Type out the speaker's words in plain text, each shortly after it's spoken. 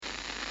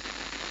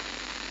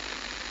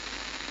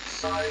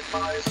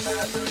Sci-Fi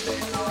Saturday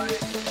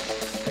Night.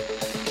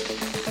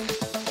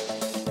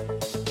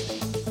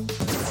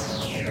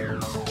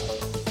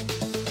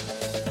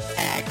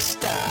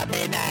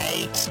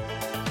 Exterminate!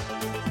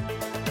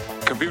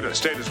 Computer,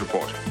 status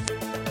report.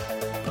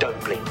 Don't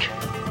blink.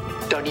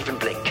 Don't even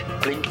blink.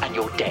 Blink and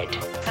you're dead.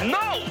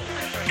 No!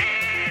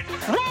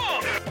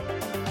 Wrong!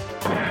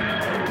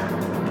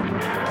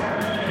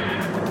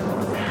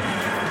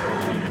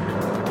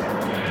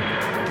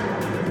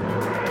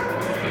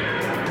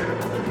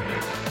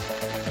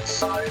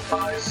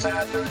 Sci-Fi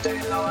Saturday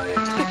Night.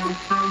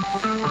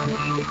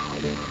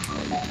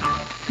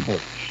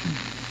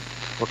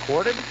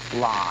 Recorded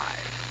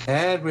live.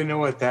 And we know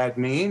what that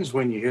means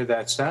when you hear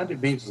that sound.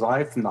 It means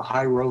live from the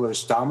High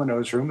Rollers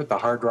Domino's Room at the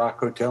Hard Rock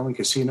Hotel and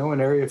Casino in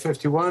Area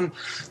 51.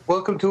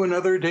 Welcome to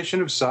another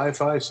edition of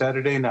Sci-Fi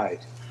Saturday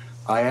Night.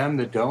 I am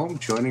the Dome.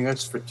 Joining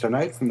us for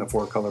tonight from the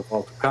Four Color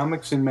Vault of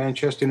Comics in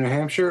Manchester, New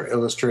Hampshire,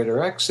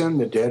 Illustrator X and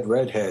the Dead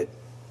Redhead.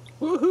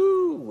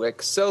 Woohoo!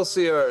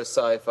 Excelsior,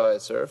 Sci-Fi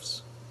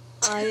Surfs.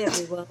 Hi,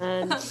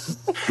 everyone.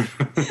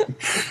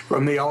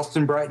 From the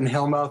Alston, Brighton,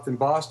 Hellmouth in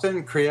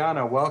Boston,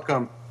 Kriana,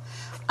 welcome.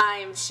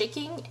 I'm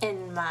shaking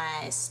in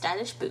my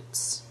stylish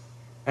boots.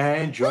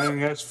 And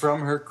joining us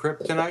from her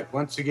crypt tonight,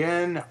 once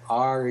again,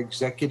 our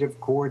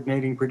executive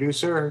coordinating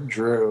producer,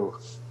 Drew.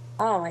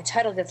 Oh, my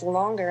title gets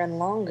longer and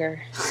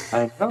longer.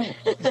 I know.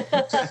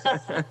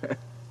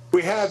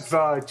 We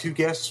have two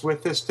guests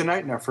with us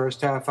tonight in our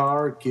first half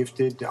hour.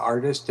 Gifted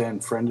artist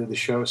and friend of the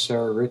show,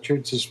 Sarah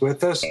Richards, is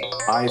with us.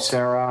 Hi,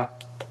 Sarah.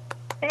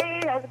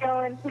 Hey, how's it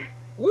going?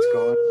 It's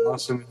going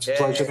awesome. It's a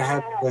pleasure to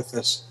have you with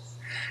us.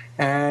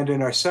 And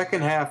in our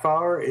second half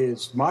hour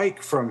is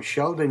Mike from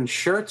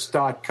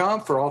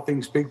SheldonShirts.com for all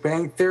things Big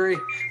Bang Theory.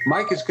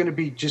 Mike is going to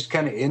be just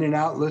kind of in and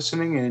out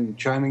listening and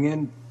chiming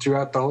in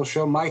throughout the whole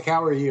show. Mike,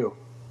 how are you?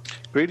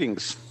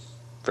 Greetings.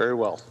 Very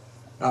well.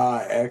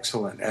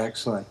 Excellent.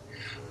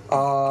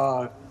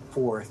 For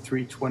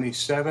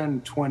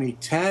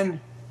 3/27/2010,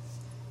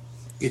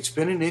 it's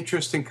been an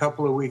interesting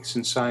couple of weeks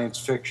in science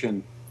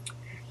fiction.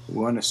 We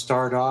want to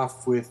start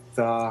off with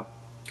kind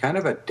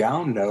of a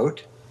down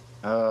note.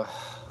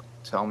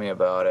 Tell me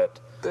about it.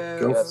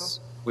 Yes,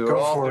 we were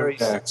all very...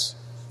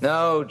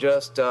 No,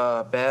 just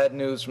bad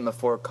news from the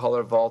Four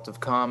Color Vault of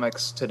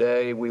Comics.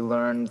 Today we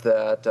learned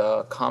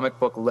that comic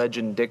book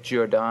legend Dick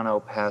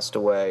Giordano passed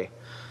away.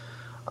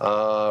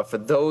 For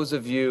those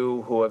of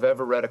you who have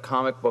ever read a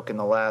comic book in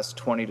the last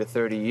 20 to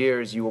 30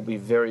 years, you will be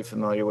very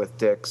familiar with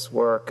Dick's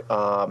work.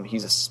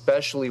 He's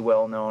especially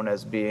well known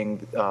as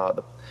being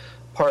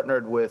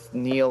partnered with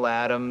Neil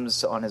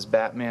Adams on his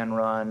Batman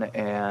run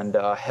and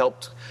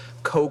helped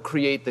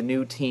co-create the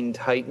new Teen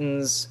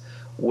Titans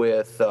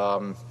with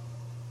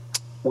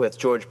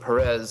George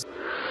Perez.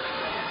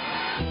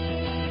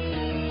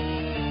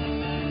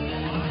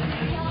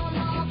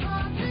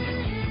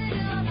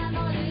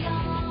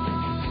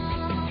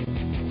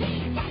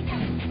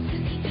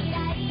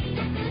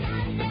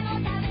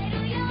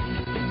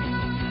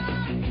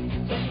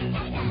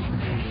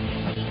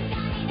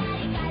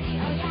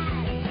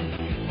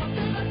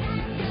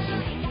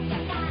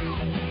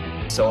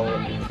 So,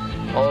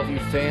 all of you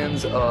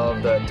fans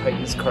of the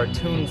Titans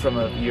cartoon from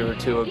a year or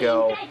two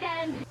ago,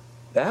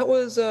 that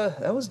was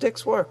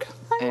Dick's work.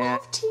 I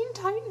love Teen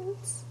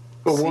Titans.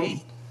 But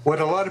what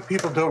a lot of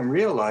people don't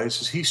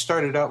realize is he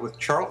started out with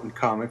Charlton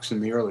Comics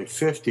in the early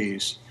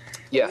 50s.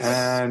 Yes.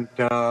 And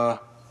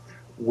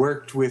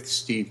worked with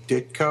Steve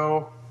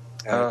Ditko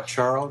at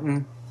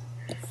Charlton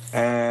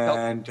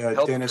and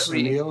Dennis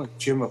O'Neil and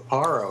Jim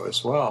Aparo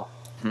as well.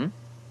 Hmm?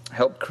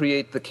 Helped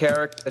create the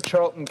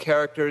Charlton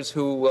characters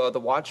who the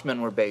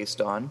Watchmen were based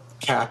on.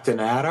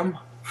 Captain Atom.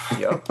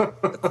 Yep.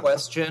 The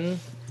Question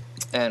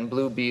and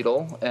Blue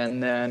Beetle.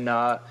 And then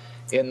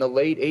in the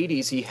late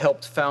 80s, he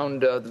helped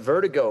found the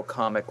Vertigo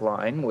comic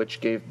line, which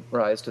gave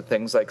rise to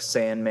things like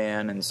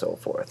Sandman and so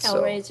forth.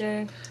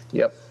 Hellraiser. So,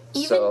 yep.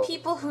 Even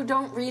people who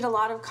don't read a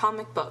lot of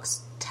comic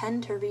books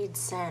tend to read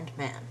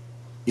Sandman.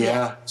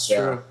 Yeah, it's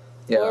true.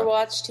 Yeah. Or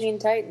watch Teen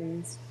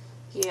Titans.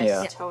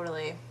 Yes,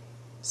 totally.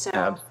 So...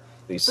 Absolutely.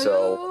 Boo,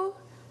 so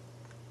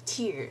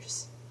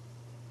tears.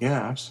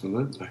 Yeah,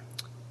 absolutely.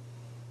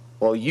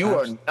 Well, you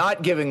are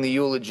not giving the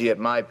eulogy at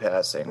my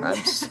passing.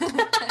 That's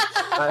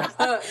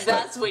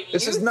what you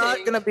This is not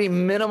going to be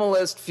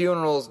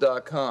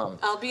minimalistfunerals.com.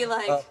 I'll be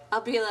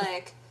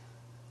like,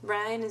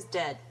 Ryan is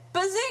dead.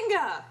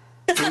 Bazinga!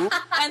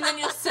 And then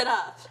you'll sit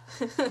up.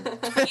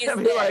 I'll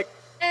be like,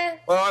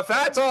 well, if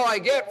that's all I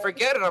get,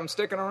 forget it. I'm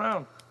sticking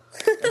around.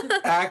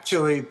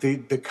 Actually,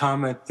 the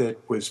comment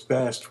that was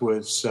best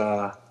was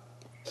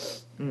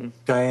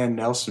Diane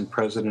Nelson,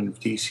 president of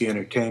DC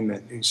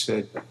Entertainment, who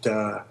said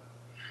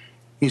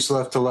he's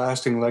left a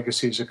lasting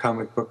legacy as a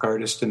comic book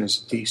artist and as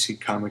a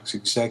DC Comics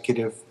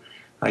executive.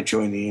 I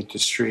join the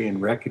industry in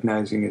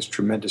recognizing his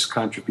tremendous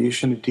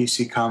contribution to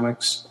DC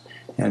Comics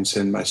and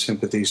send my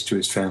sympathies to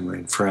his family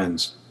and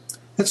friends.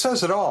 It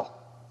says it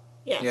all.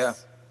 Yes. Yeah.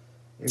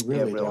 It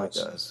really,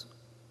 does.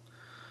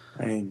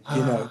 I mean,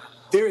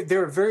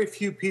 there are very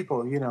few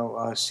people,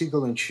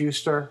 Siegel and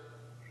Schuster,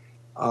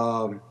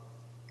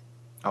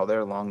 Oh,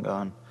 they're long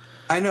gone.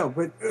 I know,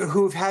 but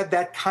who've had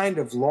that kind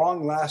of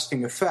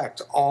long-lasting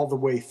effect all the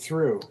way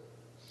through.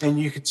 And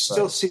you could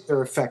still see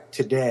their effect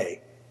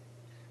today.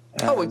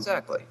 Oh,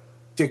 exactly.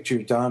 Dick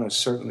Giordano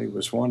certainly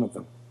was one of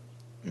them.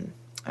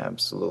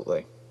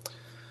 Absolutely.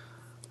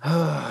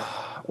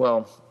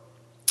 Well,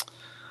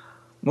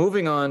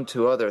 moving on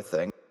to other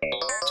things,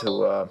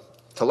 to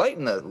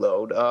lighten the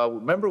load,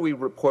 remember we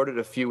reported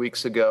a few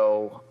weeks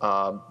ago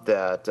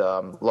that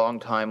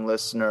longtime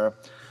listener,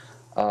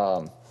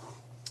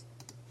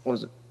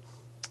 what's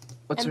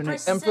her name?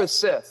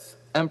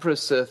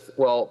 Empress Sith.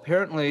 Well,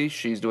 apparently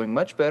she's doing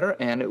much better,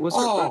 and it was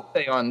her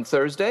birthday on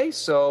Thursday.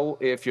 So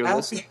if you're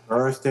listening, happy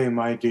birthday,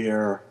 my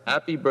dear.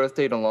 Happy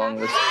birthday to long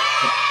listener.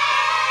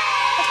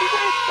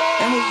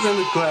 And we're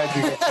really glad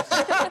you.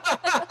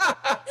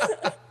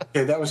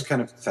 Okay, that was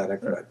kind of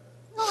pathetic, but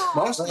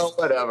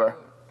whatever.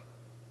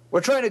 We're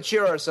trying to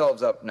cheer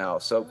ourselves up now,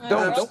 so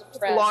don't have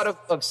a lot of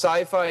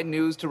sci-fi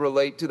news to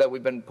relate to that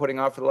we've been putting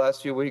off for the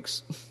last few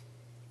weeks.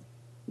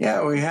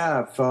 Yeah, we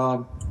have.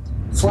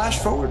 Flash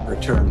Forward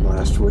returned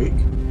last week.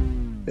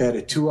 They had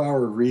a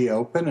 2-hour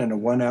reopen and a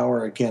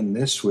 1-hour again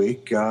this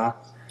week. The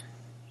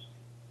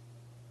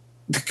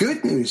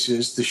good news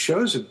is the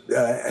shows have,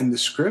 and the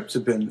scripts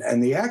have been,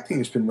 and the acting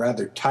has been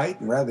rather tight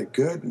and rather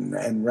good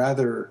and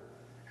rather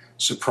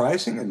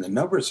surprising, and the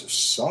numbers have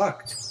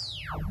sucked.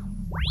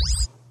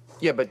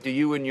 Yeah, but do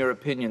you, in your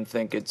opinion,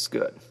 think it's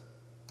good?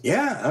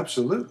 Yeah,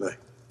 absolutely.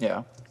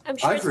 Yeah. I'm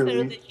sure it's better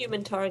than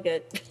Human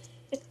Target.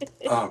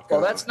 Oh, well,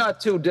 that's not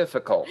too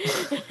difficult.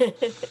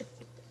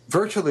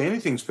 Virtually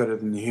anything's better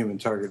than the Human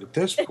Target at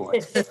this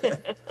point.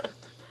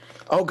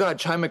 Oh,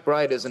 God, Chi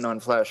McBride isn't on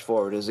Flash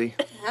Forward, is he?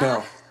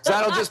 No. So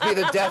that'll just be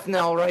the death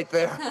knell right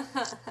there.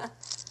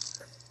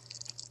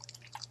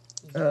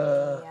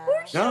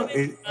 No,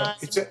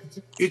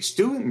 it's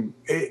doing.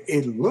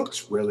 It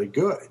looks really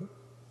good.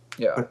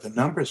 Yeah. But the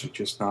numbers are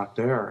just not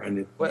there, and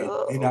it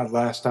may not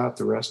last out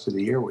the rest of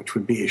the year, which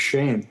would be a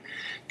shame,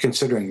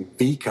 considering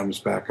V comes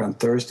back on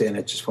Thursday, and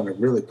I just want to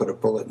really put a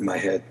bullet in my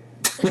head.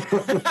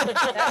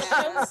 That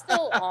show's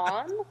still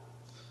on?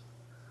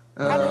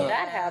 How did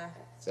that happen?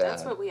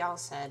 That's what we all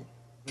said.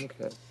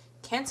 Okay.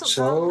 Cancel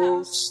So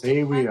Dollhouse.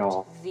 say we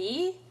all.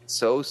 V?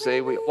 So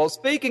say we. Well,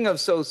 speaking of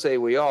so say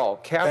we all,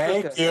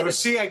 Caprica. Thank you.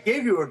 See, I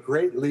gave you a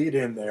great lead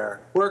in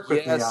there. Work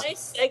with me on.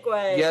 Nice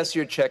segue. Yes,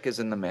 your check is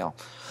in the mail.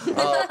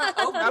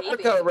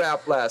 Caprica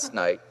wrapped last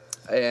night,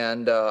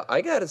 and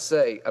I got to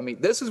say, I mean,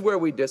 this is where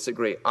we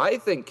disagree. I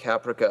think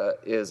Caprica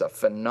is a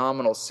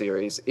phenomenal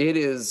series.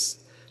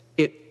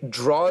 It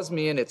draws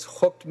me in. It's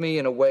hooked me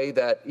in a way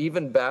that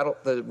even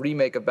the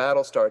remake of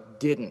Battlestar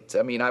didn't.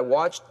 I mean, I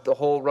watched the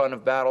whole run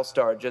of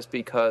Battlestar just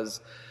because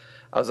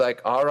I was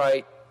like, all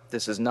right,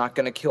 this is not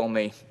going to kill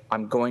me.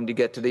 I'm going to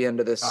get to the end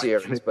of this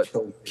series. But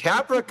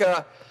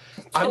Caprica,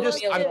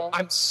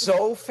 I'm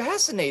so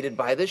fascinated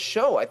by this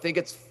show. I think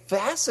it's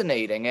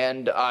fascinating,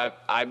 and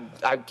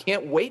I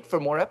can't wait for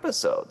more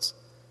episodes.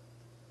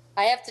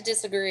 I have to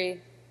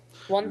disagree.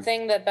 One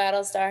thing that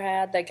Battlestar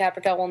had that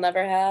Caprica will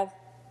never have,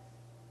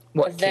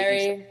 a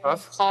very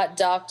hot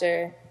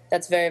doctor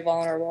that's very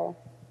vulnerable.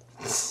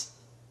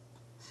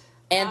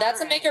 And that's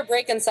a make or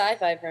break in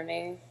sci-fi for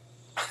me.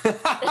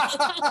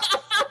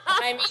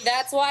 I mean,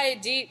 that's why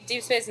Deep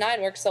Space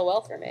Nine works so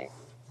well for me.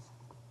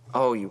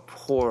 Oh, you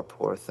poor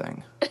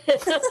thing.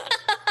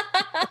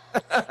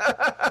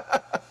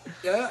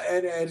 Yeah,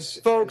 and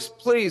folks,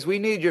 please, we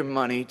need your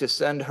money to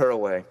send her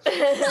away.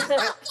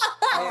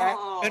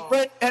 and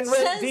rent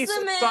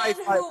decent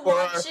sci-fi who for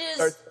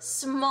watches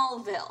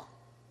Smallville.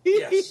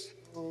 Yes.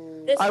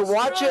 I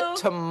watch it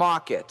to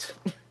mock it.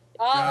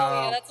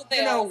 Yeah, that's what they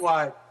You know are.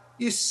 what?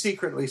 You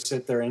secretly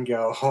sit there and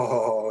go,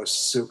 "Oh,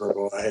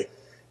 Superboy,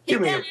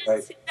 give me a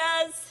break." He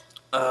does.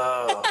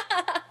 Oh.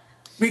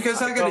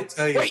 Because I got to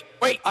tell you,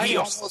 wait, I he am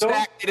almost so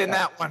acted in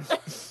that one.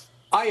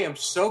 I am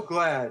so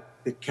glad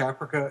that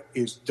Caprica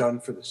is done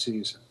for the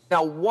season.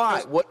 Now,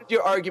 why? What is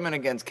your argument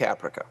against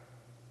Caprica?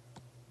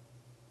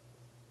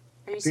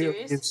 Are you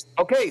serious?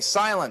 Okay,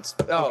 silence.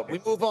 Oh,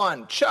 we move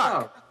on.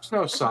 Chuck. No, there's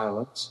no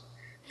silence.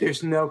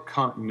 There's no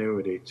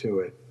continuity to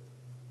it.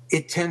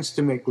 It tends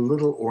to make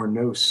little or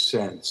no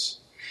sense.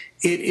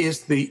 It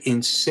is the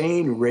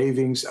insane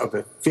ravings of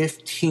a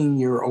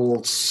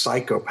 15-year-old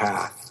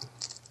psychopath.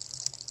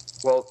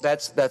 Well,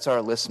 that's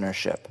our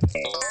listenership.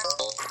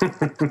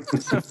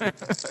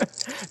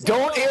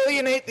 Don't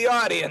alienate the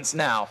audience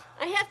now.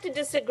 I have to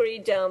disagree,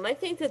 Dome. I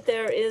think that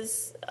there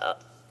is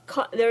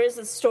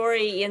a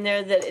story in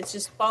there that it's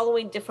just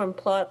following different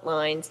plot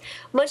lines,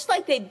 much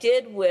like they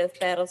did with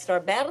Battlestar.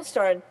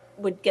 Battlestar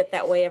would get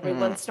that way every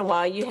once in a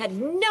while. You had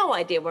no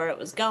idea where it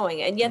was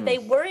going, and yet they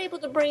were able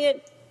to bring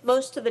it.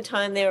 Most of the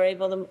time, they were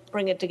able to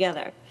bring it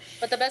together.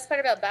 But the best part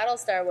about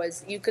Battlestar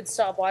was you could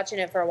stop watching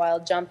it for a while,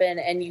 jump in,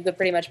 and you could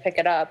pretty much pick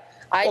it up.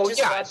 I just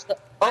watched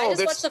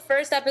the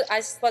first episode.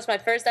 I watched my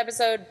first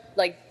episode,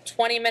 like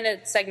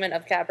 20-minute segment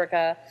of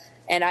Caprica,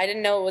 and I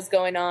didn't know what was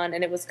going on,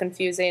 and it was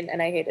confusing,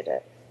 and I hated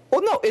it.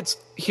 Well, no,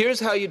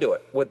 here's how you do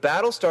it. With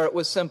Battlestar, it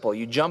was simple.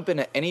 You jump in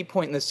at any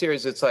point in the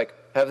series, it's like,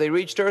 have they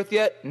reached Earth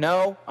yet?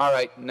 No? All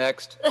right,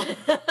 next.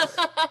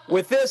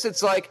 With this,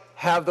 it's like,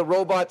 have the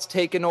robots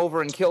taken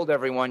over and killed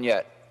everyone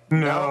yet?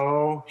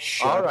 No.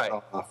 Shut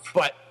off.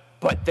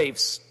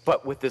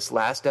 But with this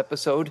last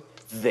episode,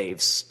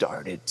 they've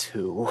started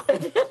to.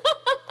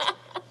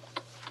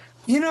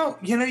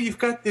 You've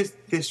got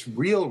this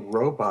real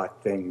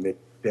robot thing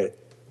that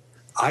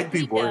I'd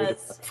be worried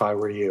about if I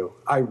were you.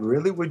 I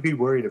really would be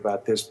worried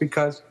about this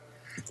because,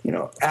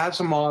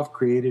 Asimov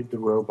created the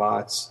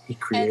robots. He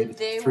created and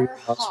they three were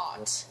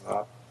hot.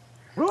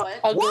 What?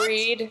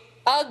 Agreed.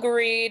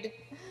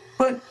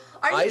 But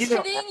are you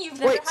kidding? You've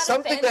never had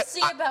a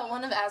fantasy about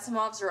one of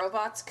Asimov's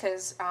robots?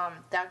 Because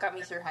that got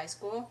me through high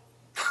school.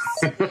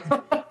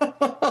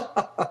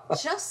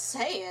 Just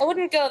saying. I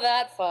wouldn't go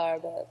that far,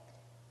 but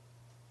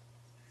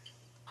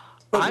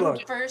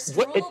look, first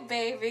rule,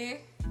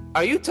 baby.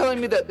 Are you telling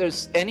me that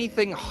there's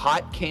anything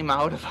hot came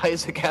out of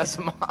Isaac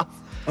Asimov?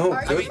 Oh,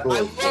 are you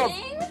kidding?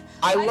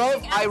 I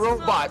love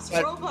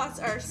iRobot. Robots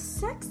are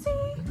sexy.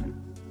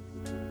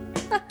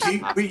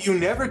 You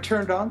never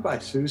turned on by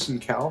Susan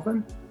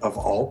Calvin, of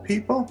all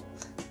people?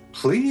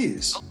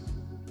 Please.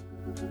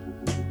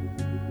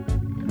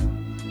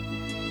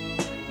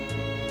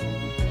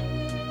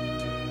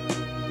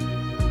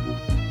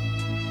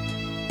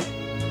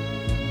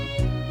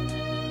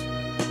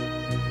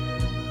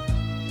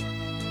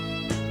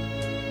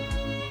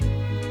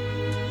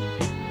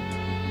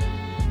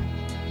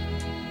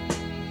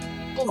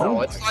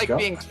 No, it's like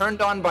being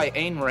turned on by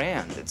Ayn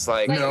Rand. It's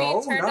like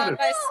no, being turned on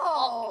by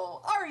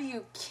Oh, are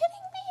you kidding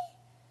me?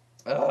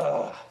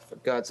 For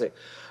God's sake.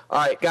 All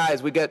right,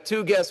 guys, we got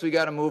two guests. We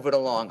got to move it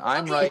along.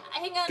 I'm okay, right.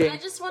 Hang on, I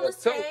just want to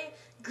say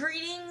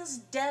greetings,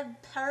 Deb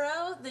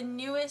Perro, the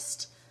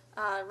newest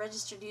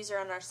registered user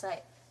on our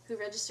site, who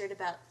registered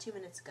about 2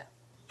 minutes ago.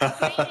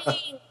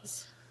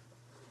 Greetings.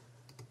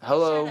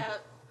 Hello. Shout out.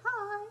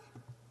 Hi.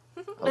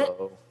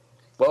 Hello.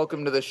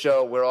 Welcome to the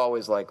show. We're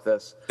always like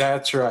this.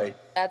 That's right.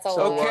 that's all.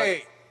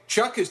 Okay,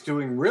 Chuck is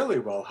doing really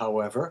well,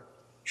 however.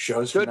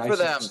 Shows Good nice for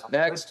them. and solid.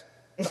 Next.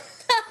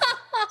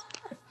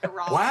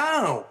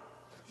 Wow.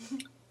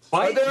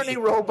 Are there any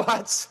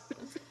robots?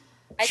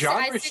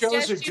 Genre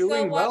shows are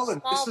doing well,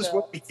 and this is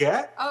what we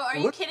get? Oh, are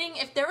you kidding?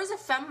 If there was a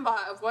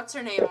fembot of what's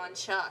her name on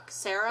Chuck,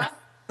 Sarah?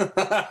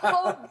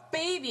 Oh,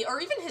 baby. Or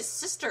even his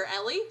sister,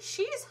 Ellie.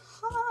 She's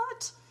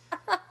hot.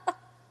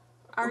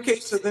 Okay,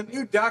 so the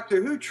new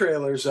Doctor Who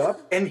trailer's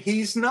up, and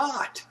he's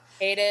not.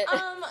 Hate it.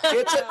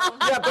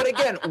 Yeah, but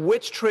again,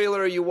 which trailer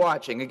are you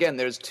watching? Again,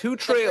 there's two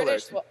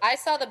trailers. I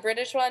saw the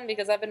British one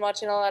because I've been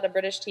watching a lot of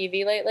British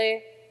TV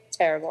lately.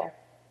 Terrible.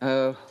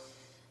 You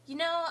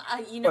know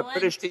what?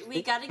 British TV?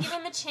 We got to give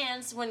him a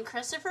chance. When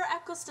Christopher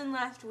Eccleston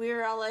left, we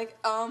were all like,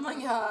 "Oh my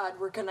God,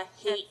 we're gonna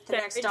hate the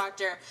next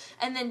Doctor."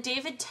 And then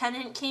David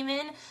Tennant came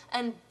in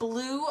and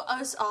blew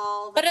us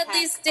all. But at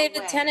least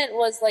David Tennant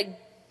was like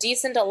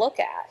decent to look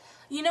at.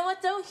 You know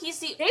what though? He's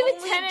the David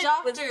only Tennant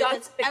Doctor was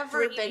that's Dr.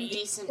 ever Green. been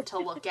decent to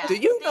look at. Do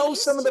you They know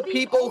used some of to the be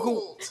people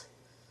who? old.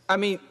 I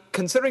mean,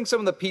 considering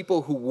some of the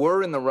people who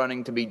were in the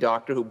running to be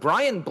Doctor Who,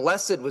 Brian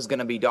Blessed was going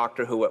to be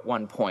Doctor Who at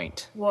one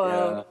point.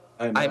 Whoa.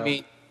 Yeah, I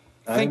mean,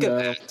 think of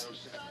that.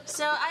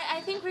 So I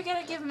think we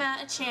gotta give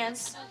Matt a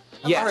chance.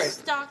 Yes. All right.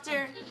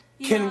 Doctor,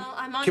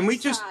 I'm on can your we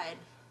just side.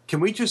 can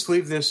we just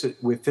leave this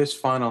with this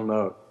final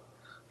note?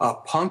 A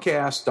punk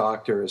ass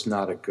Doctor is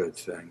not a good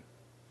thing.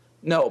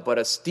 No, but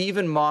a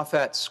Stephen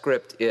Moffat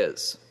script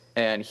is.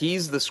 And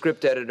he's the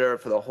script editor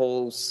for the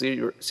whole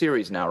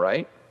series now,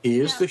 right? He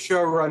is the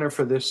showrunner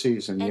for this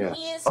season, And yes.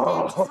 he is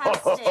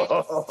fantastic.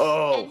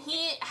 And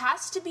he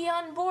has to be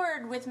on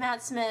board with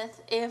Matt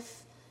Smith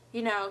if,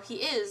 he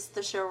is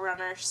the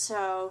showrunner.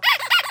 So,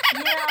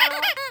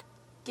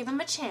 give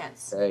him a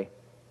chance. Hey.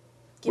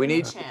 Give him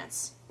a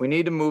chance. We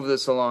need to move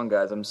this along,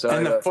 guys. I'm sorry.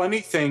 And the funny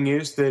thing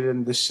is that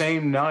in the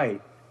same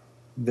night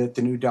that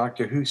the new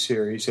Doctor Who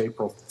series,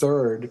 April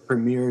 3rd,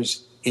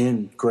 premieres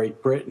in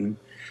Great Britain,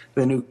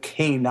 the new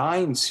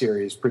K9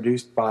 series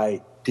produced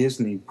by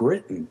Disney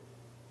Britain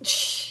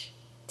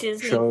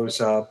Disney shows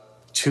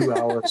up 2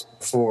 hours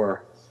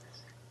before.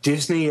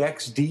 Disney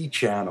XD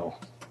channel.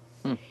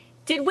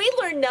 Did we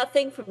learn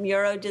nothing from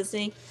Euro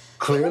Disney?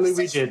 Clearly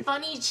we Such did.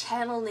 funny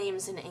channel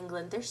names in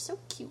England. They're so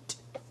cute.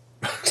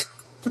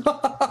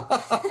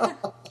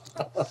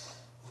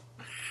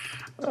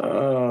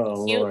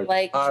 Oh, Lord.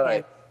 All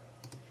right.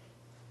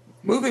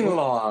 Moving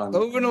along.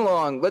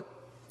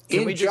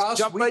 Can we just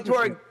jump right to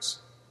our...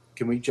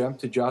 Can we jump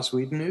to Joss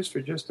Whedon news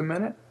for just a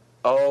minute?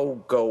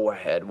 Oh, go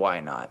ahead. Why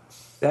not?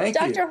 Thank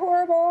you. Dr.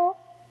 Horrible.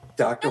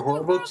 Dr.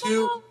 Horrible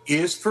 2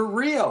 is for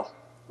real.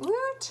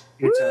 What?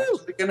 It's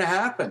actually going to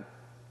happen.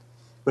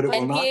 But it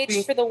will not be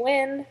NPH for the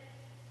win.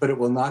 But it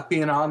will not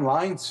be an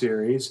online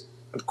series.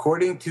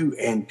 According to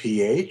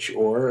NPH,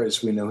 or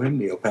as we know him,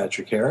 Neil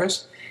Patrick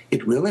Harris,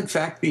 it will in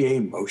fact be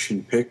a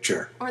motion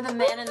picture. Or the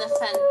man in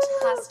the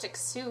fantastic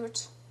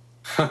suit.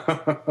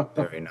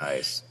 Very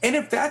nice. And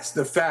if that's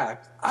the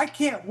fact, I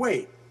can't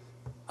wait.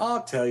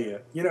 I'll tell you,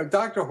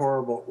 Dr.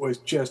 Horrible was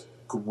just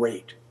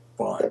great.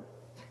 fun.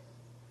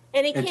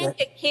 And he can't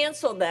get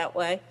canceled that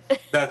way.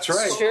 That's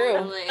right. It's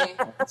true.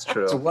 That's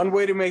true. So one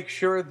way to make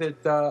sure that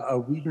a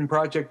Whedon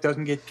project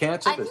doesn't get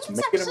canceled I think it's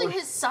actually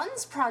his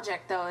son's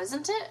project, though,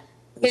 isn't it?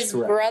 His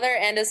brother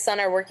and his son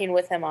are working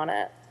with him on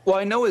it. Well,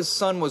 I know his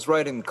son was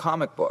writing the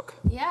comic book.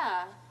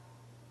 Yeah.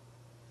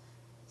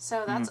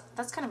 So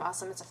that's kind of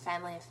awesome. It's a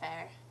family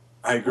affair.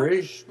 I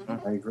agree.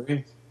 Mm-hmm. I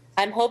agree.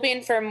 I'm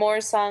hoping for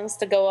more songs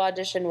to go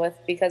audition with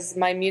because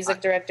my music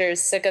director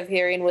is sick of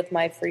hearing with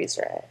my freeze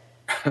ray.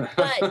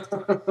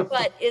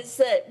 But is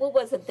it, what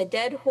was it, the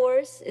Dead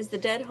Horse? Is the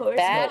Dead Horse?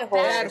 Bad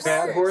Horse.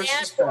 Bad Horse.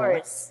 Bad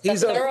Horse.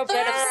 He's a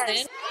thoroughbred of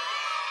sin.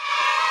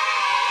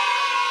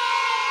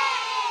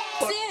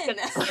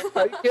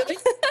 Are you kidding?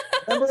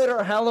 Remember at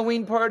our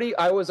Halloween party,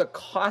 I was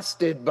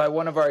accosted by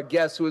one of our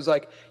guests who was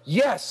like,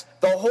 yes,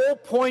 the whole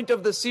point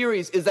of the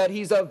series is that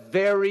he's a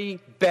very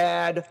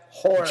bad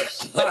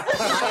horse.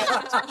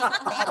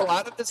 Bottle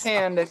out of his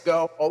hand and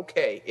go,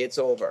 okay, it's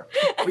over.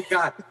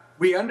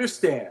 We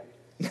understand.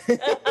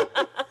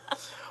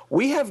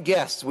 We have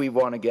guests we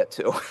want to get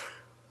to.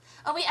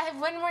 Oh, wait, I have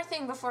one more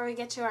thing before we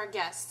get to our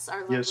guests,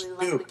 our Yes,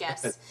 lovely do.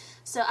 guests.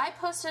 So I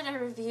posted a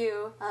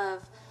review of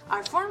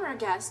our former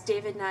guest,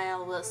 David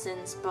Niall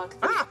Wilson's book,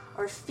 The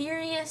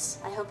Orpheus,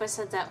 I hope I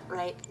said that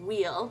right,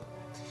 Wheel.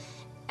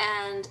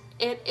 And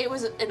it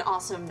was an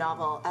awesome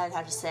novel, I'd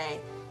have to say.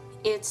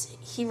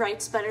 He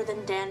writes better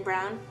than Dan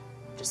Brown,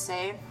 just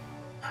saying.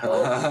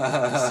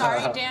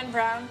 Sorry, Dan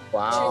Brown.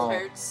 Wow.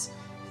 Truth hurts.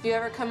 If you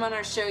ever come on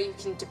our show, you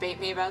can debate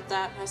me about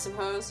that, I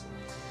suppose.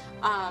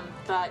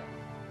 But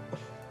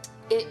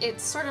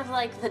it's sort of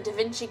like the Da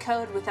Vinci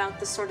Code without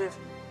the sort of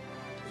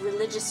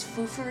religious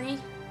foofery.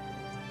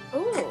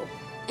 Ooh.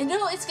 You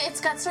know,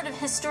 it's got sort of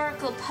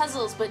historical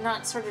puzzles, but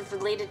not sort of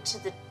related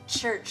to the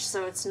church,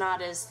 so it's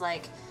not as,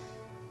 like,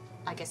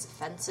 I guess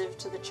offensive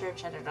to the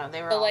church. I don't know.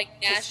 They were So all like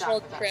pissed National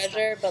off about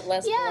Treasure, stuff. but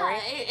less Yeah, boring.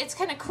 it's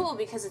kind of cool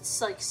because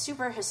it's like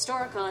super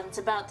historical, and it's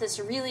about this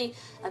really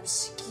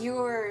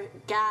obscure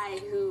guy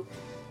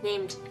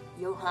named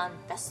Johann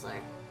Fessler,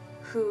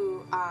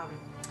 who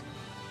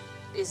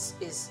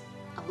is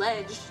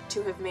alleged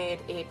to have made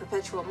a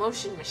perpetual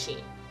motion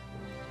machine.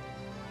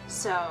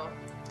 So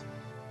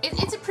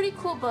it's a pretty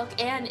cool book,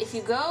 and if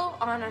you go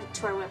on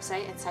to our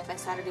website at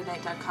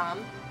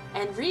sci-fi-saturday-night.com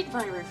and read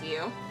my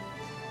review,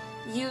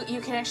 you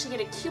can actually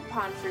get a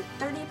coupon for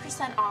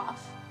 30%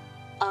 off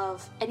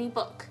of any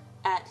book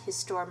at His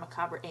Store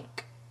Macabre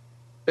Inc.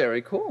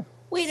 Very cool.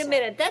 Wait a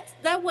minute.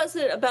 That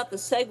wasn't about the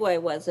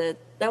Segway, was it?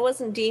 That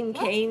wasn't Dean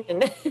Cain.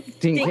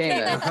 Dean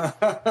Cain.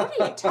 What are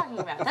you talking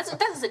about? That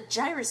is a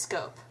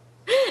gyroscope,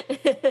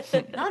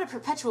 not a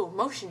perpetual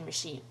motion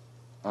machine.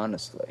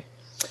 Honestly.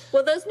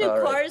 Well, those new All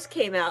right. cars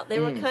came out. They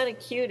were kind of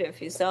cute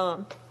if you saw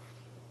them.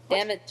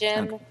 Damn it,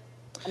 Jim.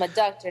 I'm a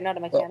doctor, not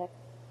a mechanic.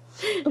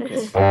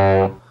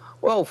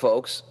 Well,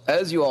 folks,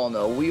 as you all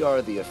know, we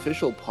are the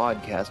official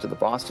podcast of the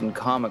Boston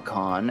Comic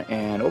Con,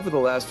 and over the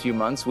last few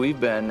months, we've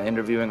been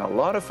interviewing a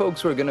lot of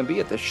folks who are going to be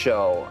at the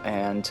show,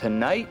 and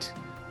tonight...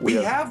 We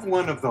have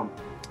one of them.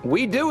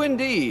 We do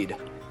indeed.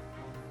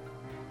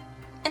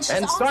 And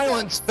And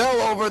silence fell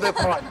over the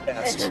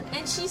podcast.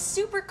 And she's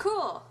super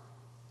cool.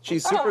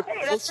 She's super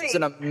cool. She's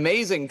an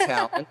amazing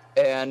talent,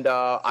 and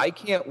I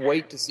can't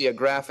wait to see a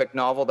graphic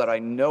novel that I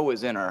know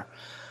is in her.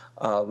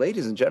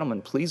 Ladies and gentlemen,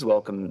 please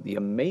welcome the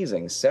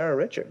amazing Sarah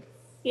Richard.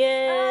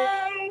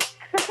 Yay!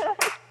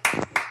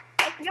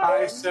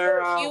 Hi,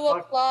 Sarah. Cue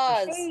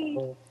applause.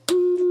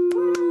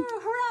 Woo,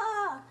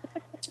 hurrah!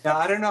 Now,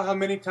 I don't know how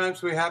many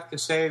times we have to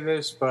say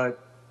this, but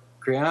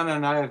Brianna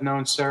and I have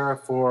known Sarah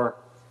for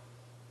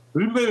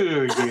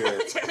years.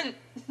 Years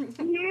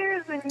and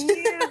years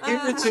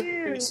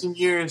and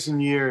years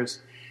and years.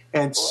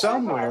 And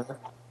somewhere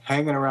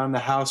hanging around the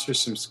house are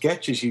some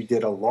sketches you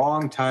did a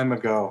long time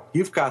ago.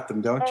 You've got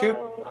them, don't you?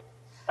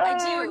 I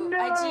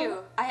do.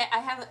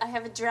 I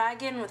have a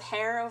dragon with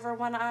hair over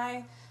one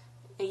eye.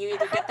 You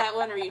either get that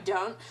one or you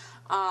don't.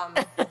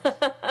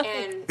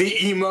 And The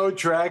emo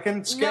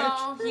dragon sketch?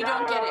 no, you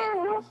don't get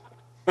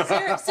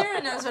it.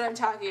 Sarah knows what I'm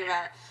talking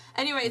about.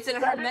 Anyway, it's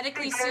in a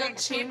hermetically sealed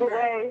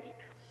chamber.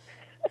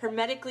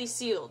 Hermetically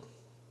sealed.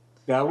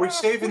 Now, we're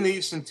saving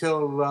these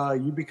until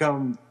you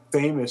become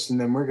famous, and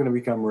then we're going to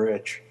become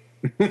rich.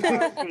 Well,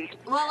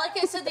 like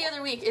I said the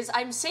other week, is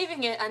I'm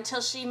saving it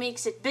until she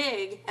makes it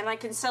big, and I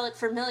can sell it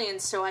for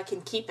millions so I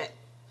can keep it.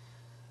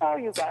 Oh,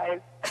 you guys.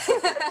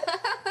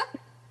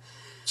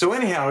 So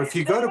anyhow, if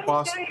you go to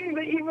Boston... Getting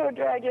the emo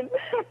dragon.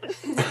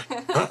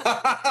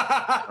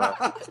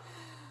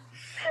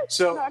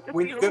 So Not to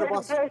when be you go to the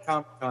Boston best.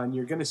 Comic Con,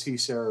 you're going to see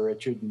Sarah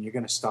Richard, and you're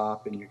going to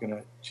stop, and you're going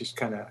to just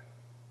kind of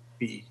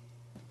be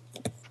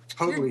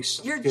totally Your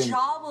sucked in.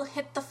 jaw will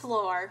hit the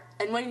floor,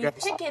 and when you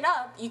Yes. pick it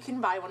up, you can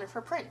buy one of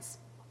her prints.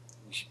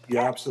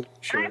 You're absolutely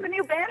I sure. have a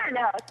new banner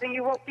now, so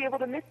you won't be able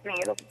to miss me.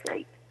 It'll be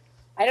great.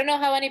 I don't know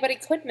how anybody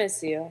could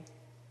miss you.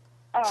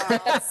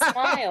 That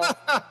smile.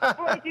 Well,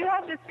 I do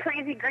have this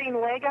crazy green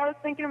leg I was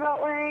thinking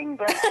about wearing,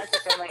 but I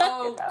think I might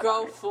Oh, get that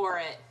go on. for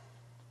it.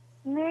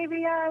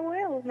 Maybe I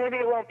will. Maybe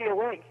it won't be a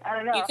wig. I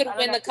don't know. You could I don't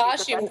win know the if it's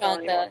costume professional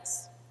anymore.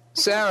 contest.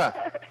 Sarah.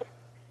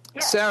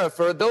 Yeah. Sarah,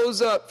 for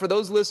those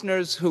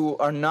listeners who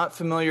are not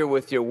familiar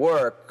with your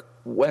work,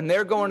 when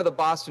they're going to the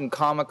Boston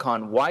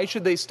Comic-Con, why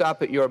should they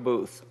stop at your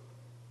booth?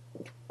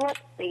 Let's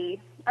see.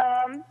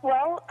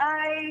 Well,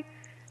 I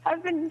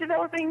have been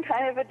developing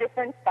kind of a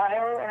different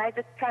style, and I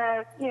just kind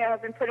of,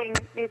 I've been putting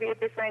maybe a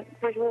different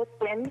visual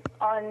spin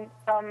on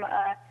some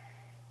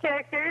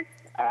characters,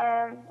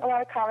 a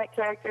lot of comic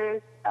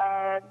characters,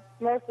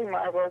 mostly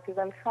Marvel, because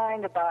I'm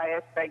kind of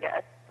biased, I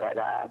guess. But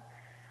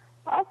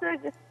also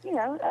just,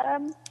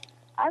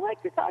 I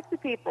like to talk to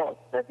people.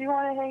 So if you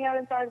want to hang out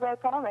and talk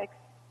about comics,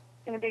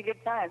 it's going to be a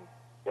good time.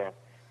 So,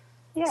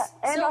 yeah.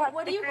 And so I'll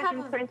what do you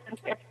have? print some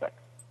sketchbooks.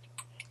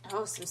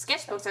 Oh, some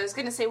sketchbooks. I was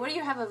going to say, what do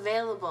you have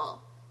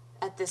available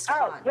at this con?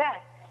 Oh, yeah.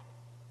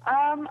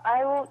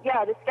 I will.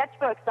 Yeah, the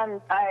sketchbooks.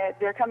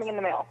 They're coming in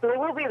the mail, so they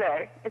will be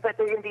there. But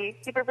they're going to be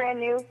super brand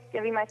new. It's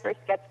going to be my first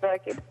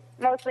sketchbook. It's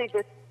mostly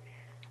just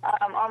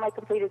all my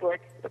completed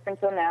work up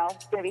until now.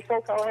 It's going to be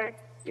full color.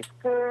 It's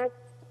cool,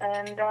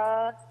 and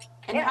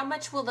yeah. How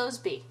much will those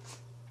be?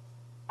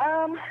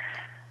 I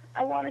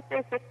want to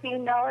say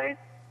 $15. I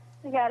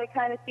got to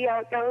kind of see how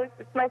it goes.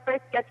 It's my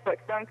first sketchbook,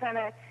 so I'm kind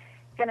of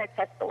going to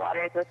test the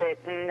waters with it,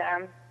 and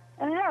I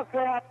don't know.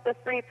 Perhaps the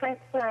free print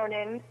thrown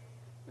in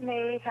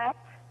may help.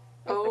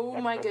 Oh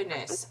my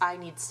goodness, I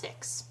need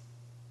 6.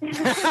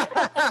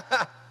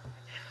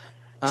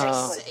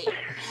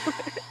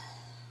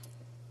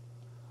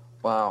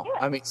 Wow. Yeah.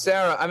 I mean,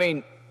 Sarah, I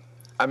mean,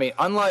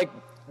 unlike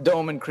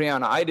Dome and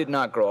Kriana, I did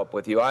not grow up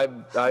with you. I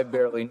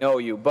barely know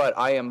you, but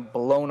I am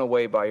blown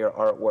away by your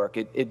artwork.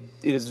 It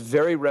is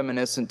very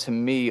reminiscent to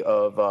me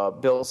of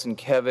Bill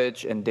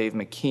Sienkiewicz and Dave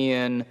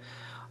McKeon,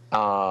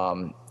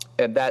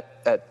 and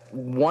that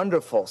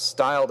wonderful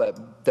style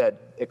that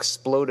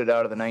exploded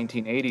out of the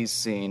 1980s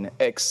scene,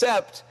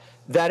 except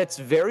that it's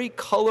very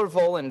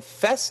colorful and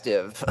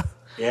festive.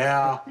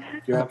 Yeah,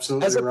 you're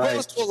absolutely right. As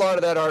opposed to a lot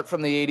of that art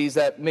from the 80s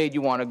that made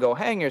you want to go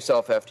hang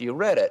yourself after you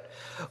read it,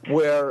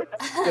 where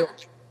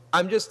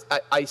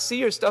I see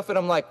your stuff and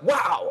I'm like,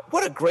 wow,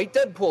 what a great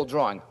Deadpool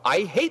drawing.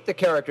 I hate the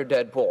character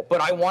Deadpool,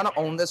 but I want to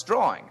own this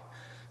drawing.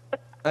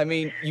 I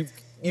mean,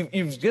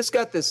 you've just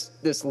got this.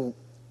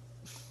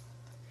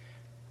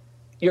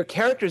 Your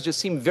characters just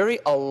seem very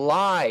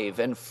alive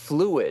and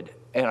fluid,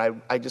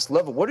 and I just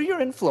love it. What are your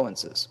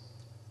influences?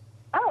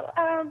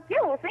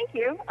 Yeah, well, thank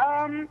you.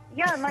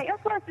 Yeah, my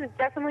influences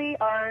definitely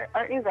are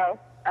Art Nouveau.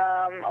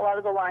 A lot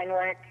of the line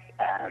work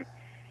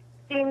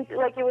seemed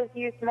like it was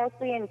used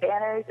mostly in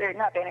banners, or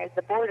not banners,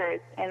 the borders,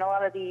 and a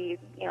lot of the,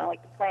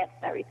 like the plants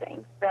and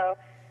everything. So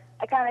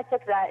I kind of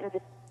took that and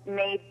just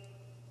made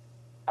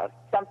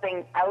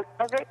something out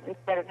of it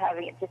instead of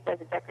having it just as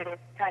a decorative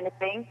kind of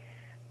thing.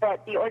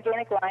 But the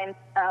organic lines,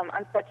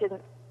 I'm such an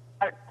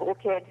art school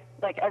kid.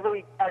 Like,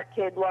 every art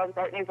kid loves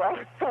Art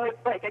Nouveau, so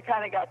it's like I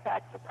kind of got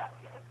attached with that.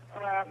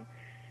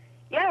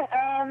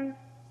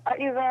 Art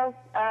Nouveau,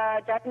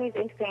 Japanese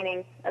ink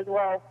painting as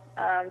well.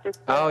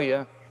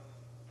 Yeah.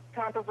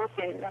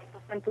 Composition, the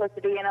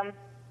simplicity in them.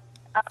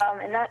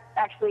 And that's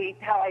actually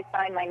how I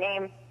signed my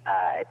name.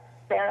 It's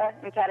Sarah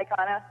in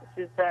katakana,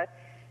 which is the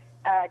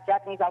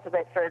Japanese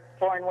alphabet for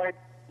foreign words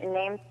and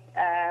names.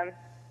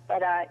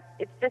 But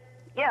it's just,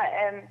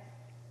 and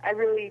I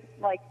really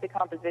like the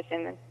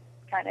composition and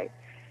kind of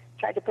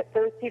tried to put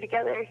those two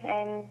together,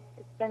 and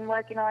it's been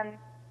working on,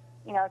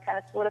 kind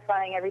of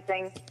solidifying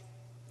everything,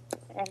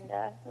 and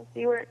we'll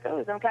see where it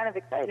goes. I'm kind of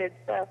excited,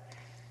 so.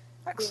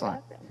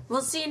 Excellent.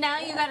 Well, see, now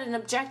you got an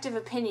objective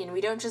opinion.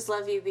 We don't just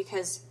love you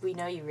because we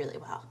know you really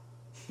well.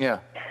 Yeah.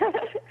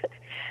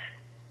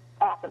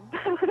 Awesome.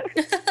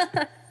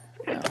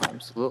 Yeah,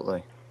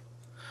 absolutely.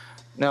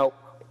 Now,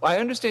 I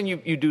understand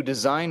you do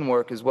design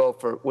work as well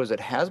for, was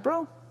it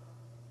Hasbro?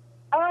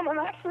 I'm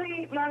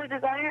actually not a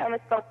designer. I'm a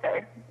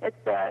sculptor.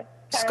 It's a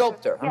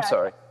sculptor. I'm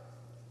sorry.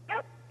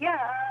 Yep. Yeah.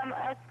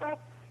 I sculpt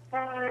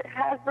for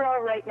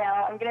Hasbro right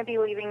now. I'm going to be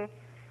leaving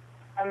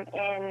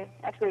in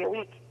actually a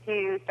week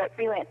to start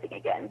freelancing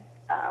again.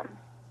 I'll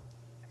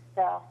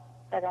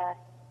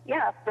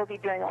still be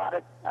doing a lot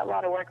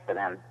of work for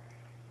them.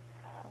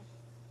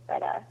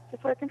 But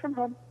just working from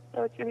home,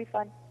 so it should be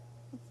fun.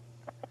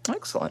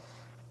 Excellent.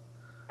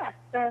 Yeah,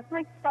 so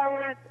like Star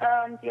Wars,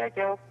 G.I.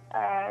 Joe.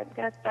 I'm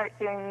going to start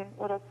doing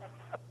little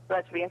stuff, so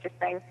that should be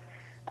interesting.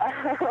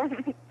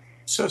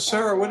 So,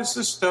 Sarah, what is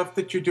the stuff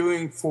that you're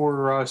doing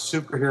for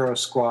Superhero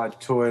Squad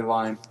toy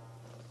line?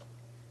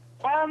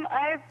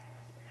 I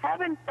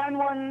haven't done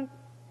one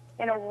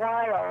in a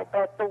while,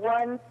 but the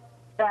ones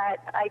that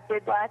I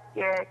did last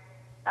year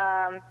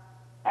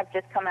have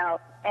just come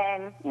out.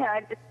 And,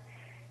 I just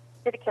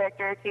did a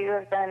character or two.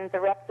 I've done the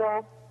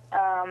Reptile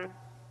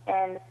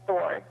and the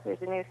Thor.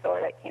 There's a new Thor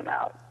that came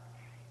out.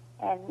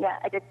 And,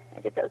 I did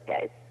those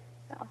guys.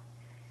 So,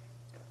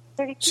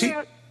 pretty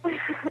cute.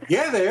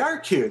 Yeah, they are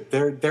cute.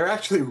 They're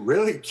actually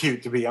really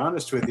cute, to be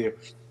honest with you.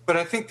 But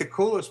I think the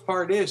coolest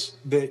part is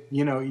that,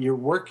 you're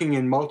working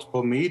in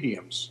multiple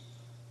mediums.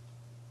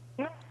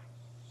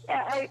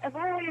 Yeah, I've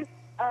always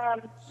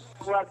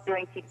loved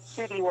doing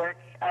 2D work.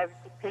 I've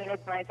painted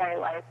my entire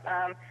life.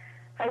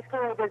 high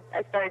school,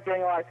 I started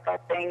doing a lot of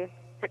sculpting,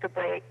 took a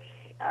break,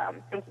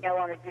 thinking I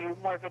wanted to do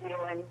more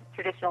video and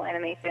traditional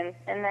animation.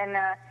 And then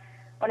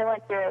when I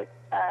went to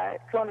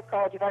Columbus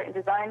College of Art and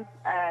Design,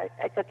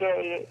 I took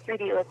a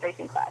 3D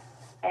illustration class,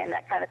 and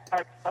that kind of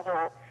sparked the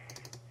whole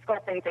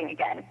sculpting thing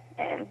again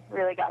and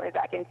really got me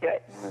back into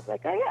it. And I was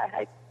like, oh yeah,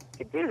 I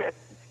could do this.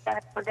 Kind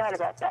of forgot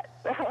about that.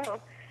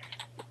 So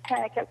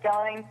kind of kept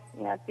going,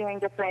 doing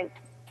different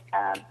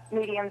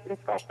mediums in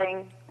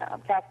sculpting,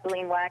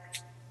 Castelline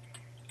wax,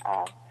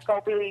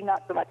 Sculpey,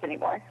 not so much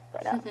anymore.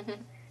 But,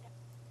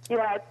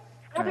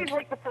 Sculpey's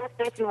like the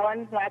PlayStation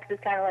 1, wax is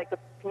kind of like the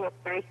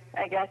PS3,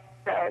 I guess,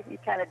 so you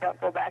kind of don't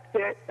go back to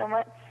it so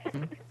much.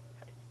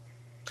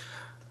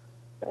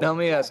 Now let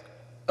me ask,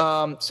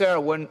 Sarah,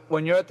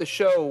 when you're at the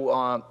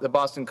show, the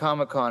Boston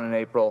Comic-Con in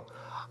April,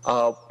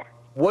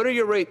 what are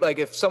your rates? Like,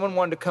 if someone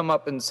wanted to come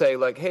up and say,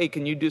 like, hey,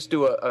 can you just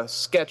do a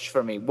sketch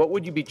for me? What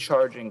would you be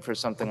charging for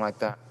something like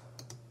that?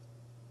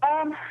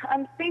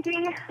 I'm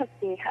thinking, let's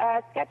see,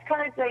 sketch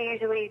cards I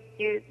usually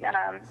do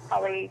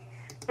probably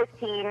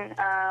 15,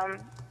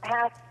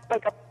 half,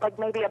 like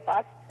maybe a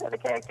bust of a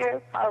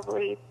character,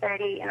 probably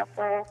 30, and a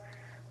full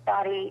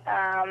body,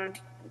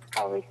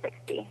 probably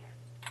 60.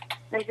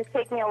 They just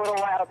take me a little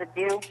while to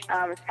do.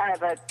 It's kind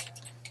of a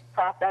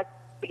process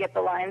to get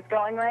the lines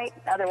going right.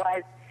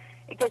 Otherwise,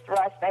 it gets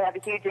rushed. I have a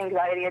huge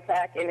anxiety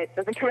attack, and it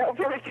doesn't come out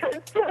really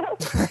good.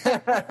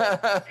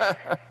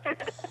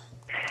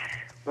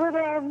 But,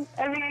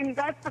 I mean,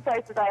 that's the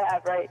prices I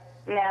have right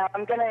now.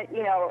 I'm going to,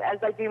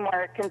 as I do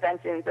more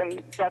conventions, I'm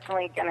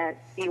definitely going to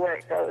see where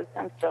it goes.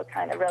 I'm still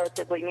kind of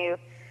relatively new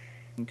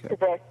to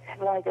this.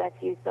 I've only done a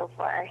few so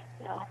far,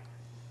 so.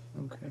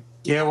 Okay.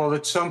 Yeah, well,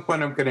 at some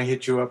point I'm going to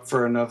hit you up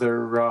for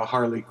another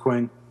Harley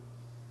Quinn.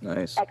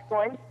 Nice.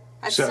 Excellent.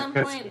 At some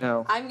point,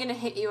 I'm going to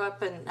hit you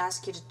up and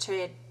ask you to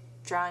trade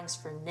drawings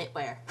for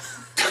knitwear.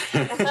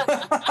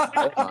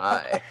 Oh,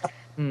 my.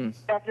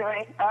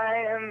 Definitely. I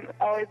am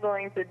always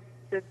willing to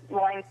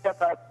line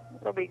stuff up.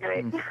 It'll be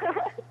great.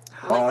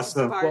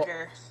 Awesome. Well,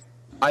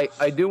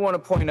 I do want to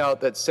point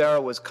out that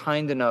Sarah was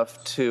kind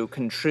enough to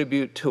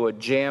contribute to a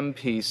jam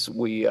piece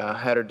we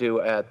had her do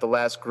at the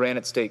last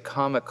Granite State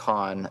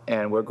Comic-Con,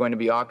 and we're going to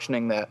be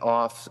auctioning that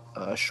off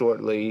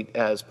shortly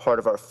as part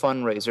of our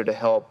fundraiser to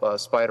help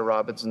Spider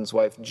Robinson's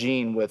wife,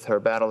 Jean, with her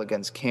battle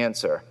against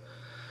cancer.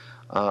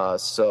 We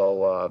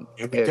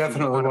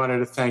definitely wanted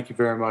to thank you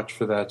very much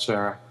for that,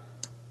 Sarah.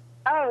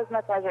 Oh, it was my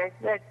pleasure.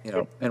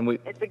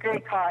 It's a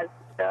great cause,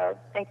 so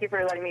thank you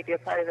for letting me be a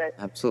part of it.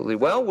 Absolutely.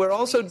 Well, we're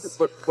also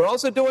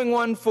doing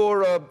one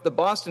for the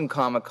Boston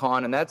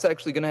Comic-Con, and that's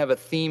actually going to have a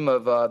theme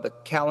of the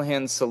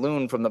Callahan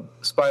Saloon from the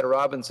Spider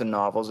Robinson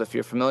novels, if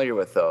you're familiar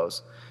with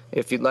those.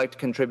 If you'd like to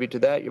contribute to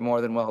that, you're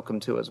more than welcome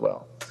to as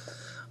well.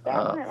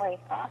 Definitely.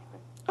 Awesome.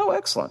 Oh,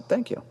 excellent.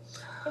 Thank you.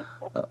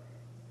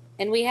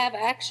 And we have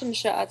action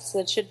shots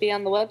that should be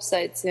on the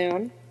website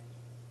soon.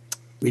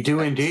 We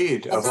do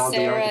indeed. Of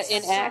Sarah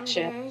in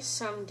action.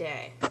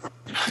 Someday.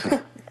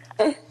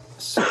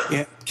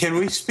 Yeah. Can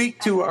we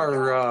speak to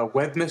our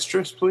web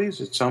mistress,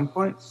 please, at some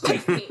point?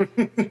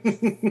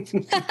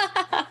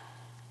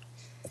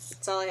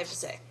 That's all I have to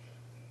say.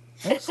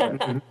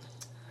 Excellent.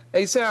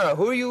 Hey, Sarah,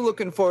 who are you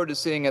looking forward to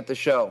seeing at the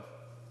show?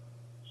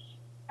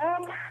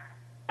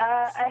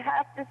 I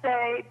have to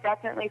say,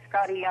 definitely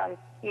Scotty Young.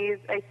 He's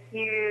a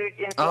huge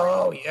influence.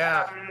 Oh,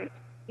 yeah.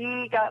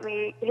 He got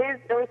me his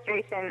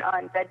illustration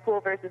on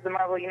Deadpool versus the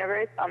Marvel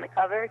Universe on the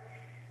cover.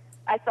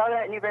 I saw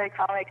that at Newberry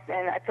Comics,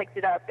 and I picked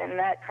it up, and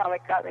that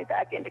comic got me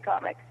back into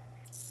comics.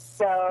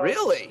 So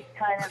really?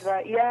 Kind of,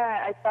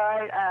 I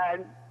saw it.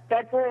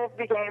 Deadpool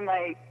became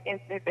my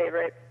instant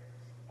favorite.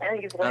 I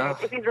think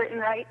if he's written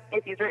right,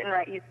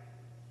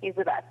 he's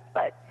the best.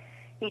 But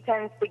he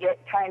tends to get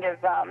kind of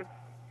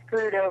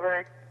screwed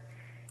over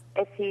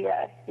if he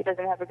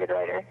doesn't have a good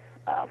writer.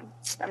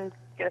 I'm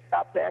gonna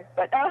stop there,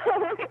 but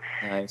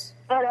nice.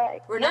 But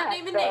we're not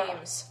naming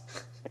names.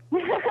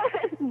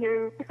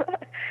 No.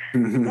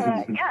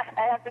 Yeah,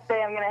 I have to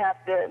say I'm gonna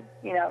have to,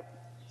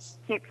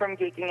 keep from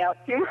geeking out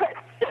too much.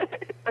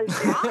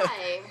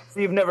 Why? So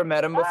you've never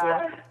met him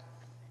before?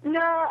 No,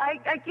 I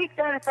geeked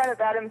out in front of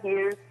Adam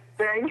Hughes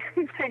during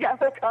Big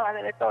Apple Con,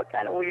 and it felt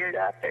kind of weird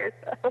after.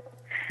 So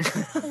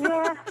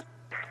yeah.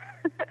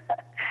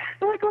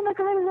 I'm like, oh my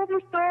god, I love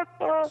your stuff.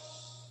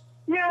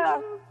 Yeah.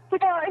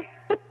 Goodbye.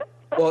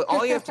 Well,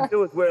 all you have to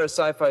do is wear a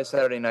Sci-Fi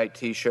Saturday Night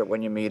T-shirt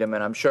when you meet him,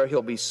 and I'm sure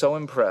he'll be so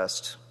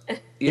impressed.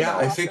 Yeah,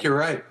 I think you're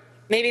right.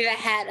 Maybe the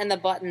hat and the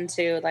button,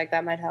 too. Like,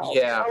 that might help.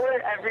 Yeah. I'll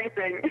wear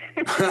everything.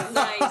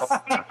 Nice.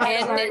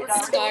 Handmade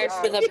scarf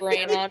with a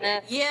brain on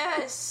it.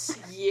 Yes.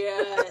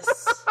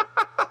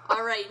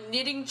 All right,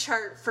 knitting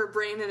chart for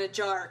Brain in a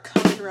Jar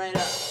coming right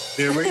up.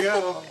 Here we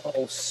go.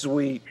 Oh,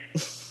 sweet.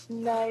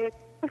 Nice.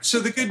 So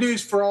the good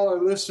news for all our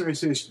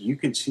listeners is you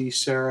can see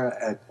Sarah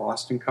at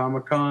Boston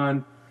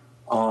Comic-Con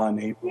on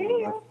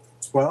April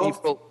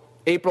 12th.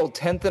 April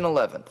 10th and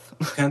 11th.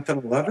 10th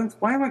and 11th?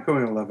 Why am I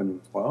going 11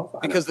 and 12?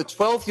 Because the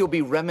 12th you'll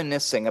be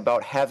reminiscing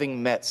about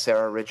having met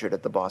Sarah Richard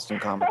at the Boston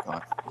Comic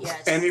Con.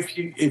 Yes. And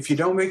if you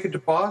don't make it to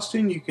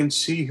Boston, you can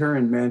see her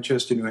in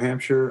Manchester, New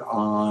Hampshire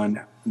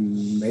on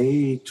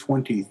May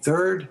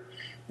 23rd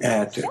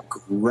at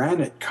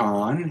Granite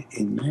Con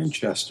in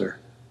Manchester.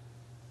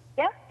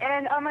 Yeah,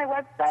 and on my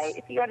website,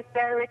 if you go to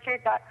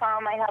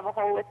sarahrichard.com, I have a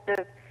whole list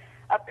of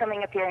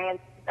upcoming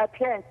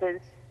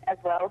appearances as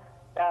well.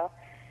 So,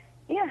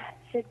 yeah, it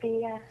should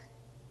be a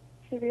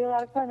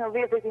lot of fun. It'll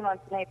be a busy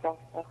month in April.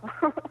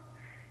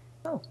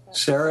 So.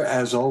 Sarah,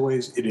 as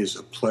always, it is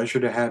a pleasure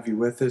to have you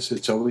with us.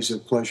 It's always a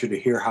pleasure to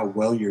hear how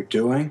well you're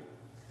doing.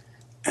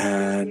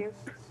 And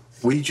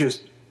we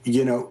just,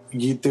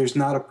 there's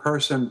not a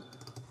person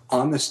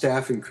on the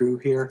staff and crew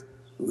here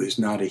who is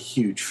not a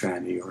huge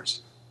fan of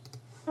yours.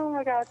 Oh,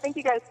 my God. Thank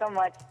you guys so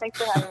much.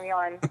 Thanks for having me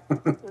on.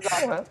 This was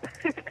awesome.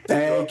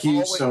 Thank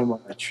you so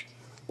much.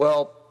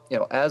 Well,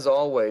 as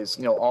always,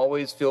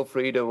 always feel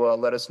free to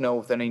let us know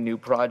with any new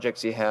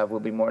projects you have. We'll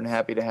be more than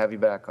happy to have you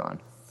back on.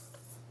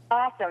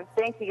 Awesome.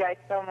 Thank you guys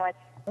so much.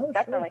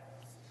 Definitely.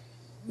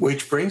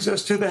 Which brings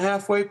us to the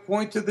halfway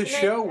point of the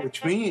show,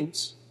 which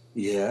means,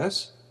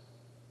 yes.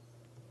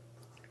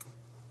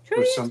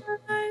 Trivia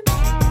time.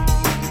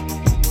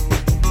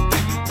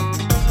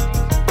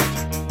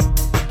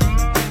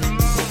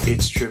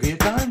 It's trivia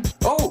time?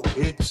 Oh,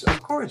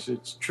 of course,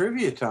 it's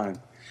trivia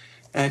time.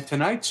 And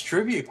tonight's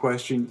trivia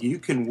question, you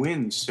can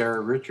win Sarah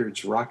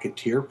Richards'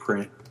 Rocketeer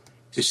print.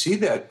 To see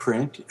that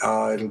print,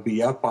 it'll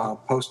be up,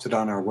 posted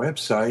on our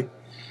website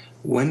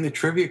when the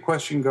trivia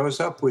question goes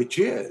up, which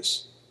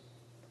is,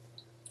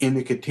 in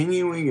the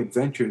continuing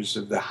adventures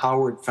of the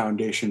Howard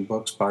Foundation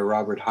books by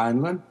Robert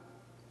Heinlein,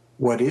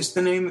 what is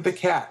the name of the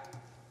cat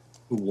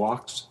who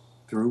walks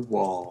through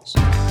walls?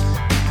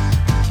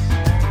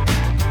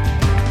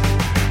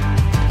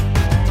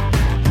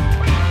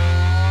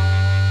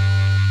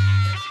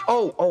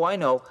 Oh, I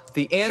know.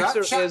 The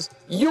answer is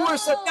you were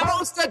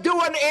supposed to do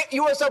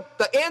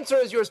the answer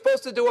is you were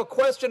supposed to do a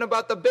question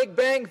about the Big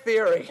Bang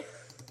Theory.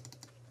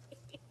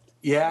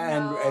 Yeah,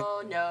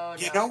 No,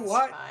 you know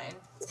what?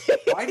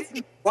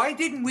 Why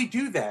didn't we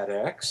do that,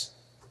 X?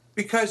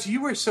 Because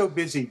you were so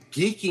busy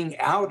geeking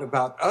out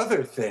about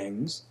other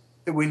things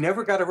that we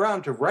never got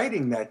around to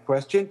writing that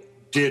question,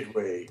 did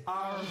we? Our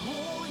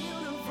whole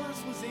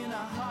universe was in a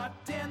hot,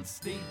 dense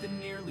state that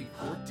nearly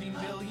 14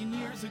 billion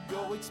years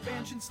ago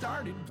expansion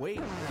started. Wait,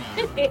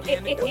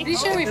 Pretty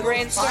sure we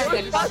brainstormed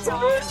it.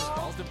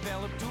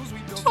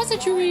 It was a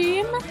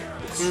dream.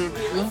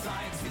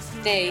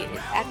 Hey, it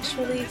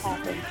actually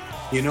happened.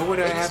 You know what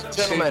I have to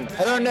say? Gentlemen,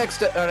 at our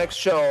next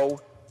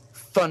show,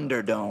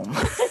 Thunderdome.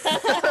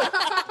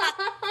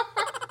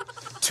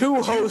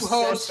 Two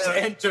hosts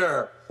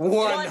enter.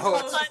 One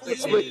host,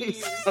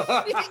 please.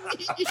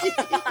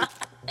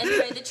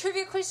 Anyway, the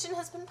trivia question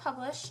has been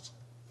published.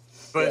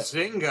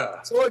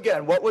 Bazinga. So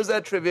again, what was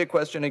that trivia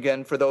question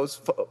again for those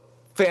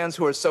fans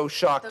who are so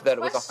shocked that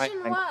it was a Heinlein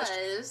question? The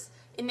question was,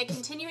 in the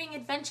continuing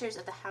adventures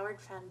of the Howard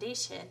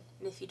Foundation,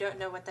 and if you don't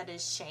know what that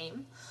is,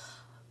 shame,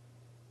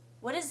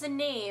 what is the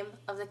name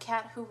of the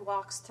cat who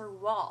walks through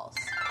walls?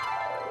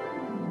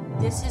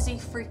 This is a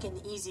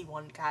freaking easy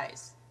one,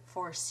 guys.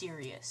 For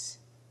serious.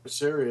 For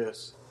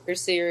serious. For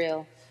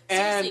cereal.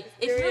 And seriously,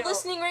 if you're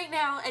listening right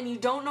now and you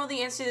don't know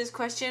the answer to this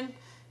question,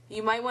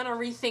 you might want to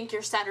rethink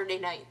your Saturday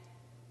night.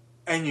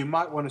 And you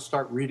might want to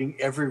start reading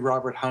every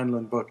Robert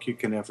Heinlein book you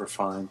can ever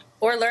find.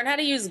 Or learn how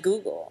to use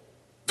Google.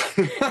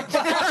 Damn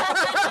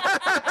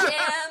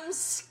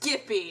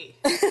Skippy.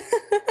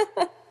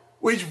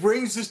 Which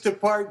brings us to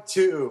part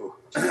two.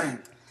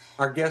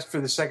 Our guest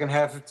for the second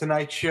half of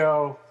tonight's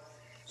show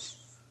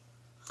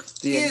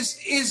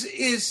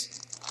is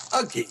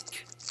a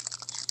geek.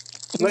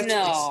 Let's be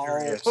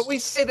serious. But we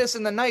say this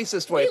in the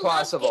nicest way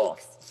possible.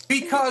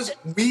 Because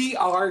we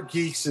are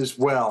geeks as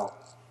well.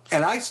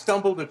 And I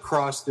stumbled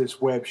across this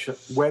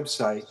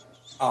website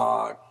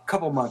a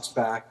couple months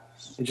back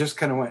and just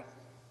kind of went,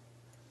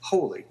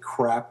 holy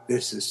crap,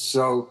 this is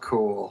so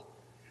cool.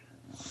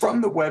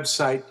 From the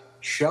website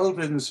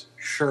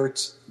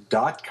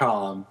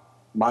sheldonsshirts.com,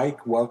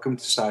 Mike, welcome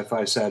to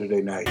Sci-Fi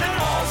Saturday Night.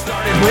 All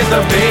started with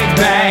a big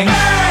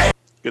bang.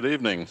 Good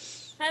evening.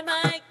 Hi,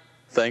 Mike.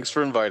 Thanks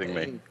for inviting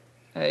me.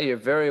 Hey, you're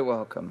very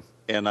welcome.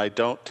 And I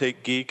don't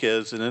take geek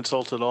as an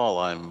insult at all.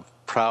 I'm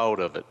proud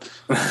of it.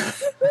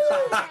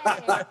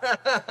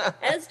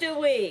 As do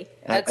we.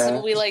 That's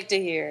what we like to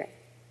hear.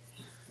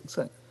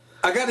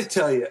 I got to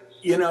tell you,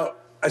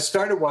 I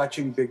started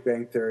watching Big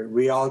Bang Theory.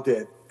 We all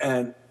did.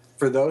 And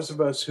for those of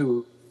us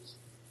who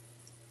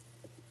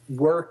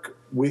work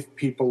with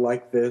people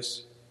like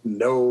this,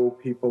 know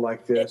people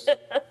like this,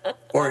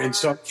 or in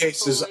some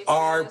cases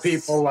are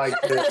people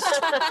like this.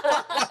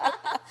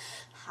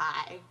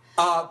 Hi.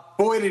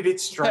 Boy, did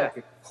it strike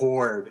a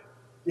chord.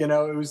 It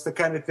was the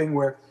kind of thing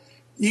where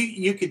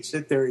you could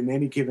sit there in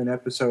any given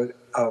episode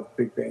of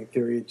Big Bang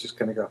Theory and just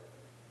kind of go,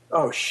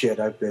 oh, shit,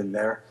 I've been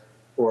there.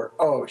 Or,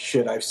 oh,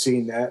 shit, I've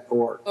seen that.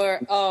 Or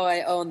oh,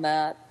 I own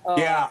that. Oh.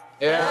 Yeah.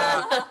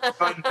 Yeah.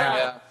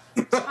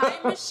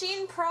 Time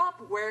machine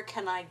prop? Where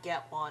can I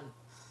get one?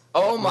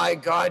 Oh my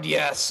God,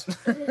 yes.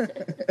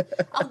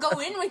 I'll go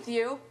in with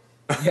you.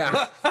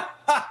 Yeah.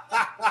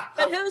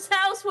 But whose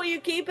house will you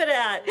keep it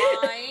at?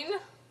 Mine.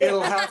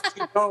 It'll have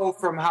to go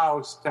from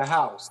house to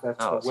house.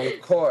 That's the way.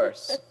 Of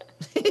course.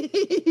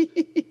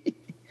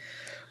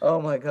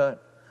 Oh my God.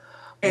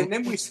 And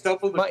then we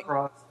stumbled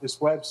across this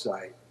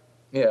website.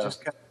 Yeah.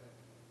 Just kind of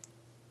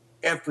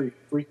every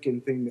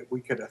freaking thing that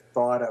we could have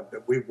thought of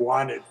that we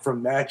wanted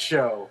from that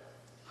show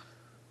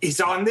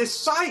is on this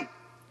site.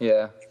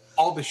 Yeah.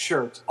 All the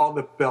shirts, all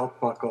the belt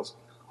buckles,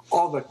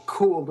 all the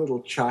cool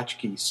little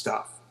tchotchke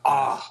stuff.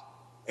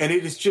 And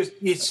it is just,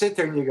 you sit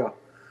there and you go,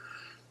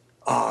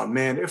 oh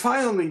man, if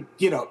I only,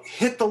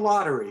 hit the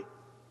lottery,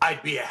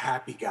 I'd be a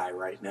happy guy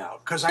right now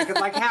because I could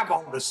have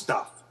all this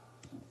stuff.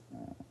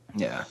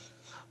 Yeah.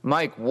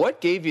 Mike,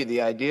 what gave you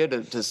the idea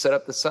to set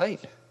up the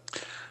site?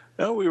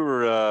 Well,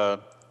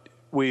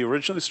 we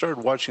originally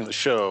started watching the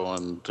show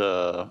and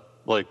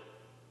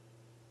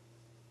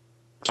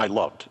I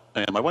loved.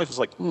 And my wife was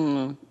like,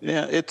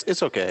 yeah,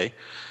 it's okay.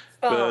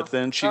 But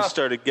then she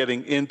started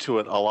getting into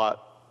it a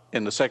lot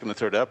in the second and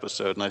third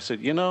episode. And I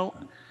said,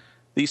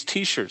 these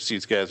T-shirts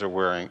these guys are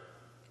wearing,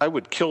 I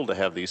would kill to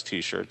have these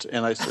T-shirts.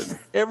 And I said,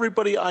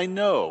 everybody I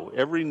know,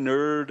 every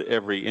nerd,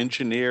 every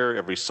engineer,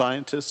 every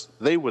scientist,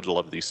 they would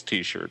love these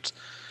T-shirts.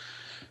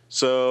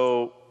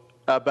 So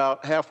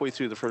about halfway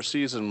through the first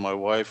season, my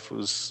wife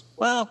was,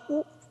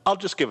 well, I'll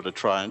just give it a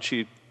try. And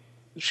she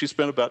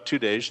spent about 2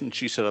 days, and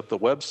she set up the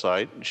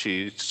website.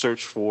 She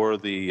searched for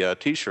the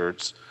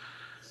T-shirts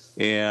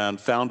and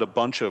found a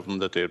bunch of them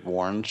that they had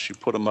worn. She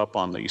put them up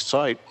on the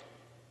site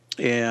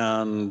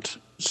and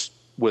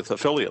with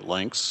affiliate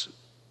links.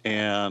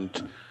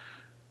 And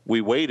we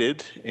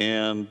waited,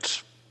 and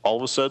all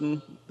of a sudden,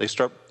 they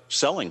start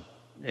selling,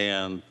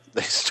 and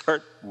they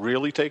start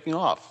really taking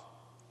off.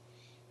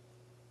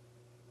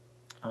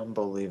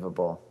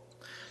 Unbelievable.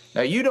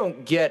 Now, you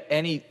don't get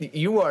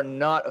you are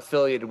not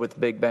affiliated with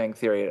Big Bang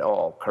Theory at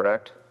all,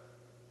 correct?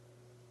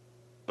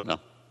 No.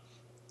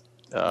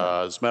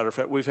 As a matter of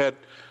fact, we've had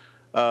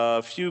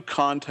a few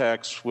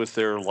contacts with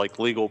their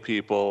legal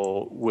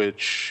people,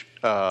 which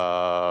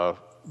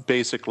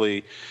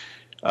basically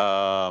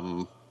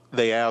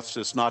they asked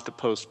us not to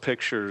post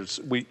pictures.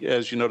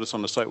 As you notice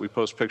on the site, we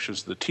post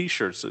pictures of the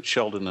T-shirts that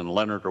Sheldon and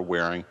Leonard are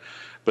wearing,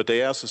 but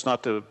they asked us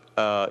not to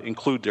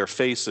include their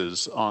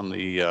faces on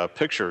the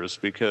pictures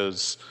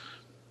because,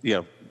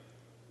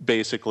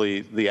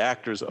 basically the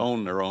actors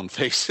own their own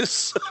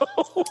faces.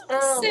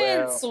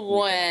 Since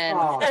when?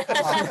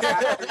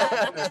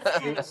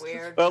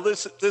 Weird. Well,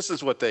 this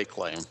is what they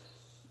claim.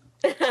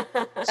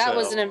 That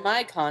wasn't in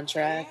my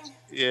contract.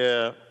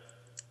 Yeah.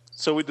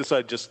 So we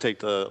decided just to take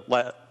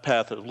the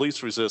path of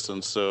least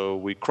resistance, so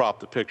we cropped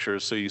the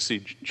pictures so you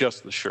see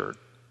just the shirt.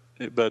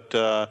 But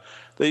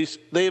they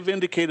have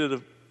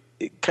indicated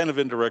kind of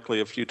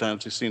indirectly a few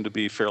times they seem to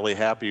be fairly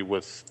happy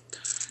with,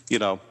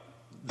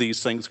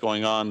 these things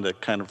going on that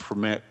kind of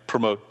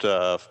promote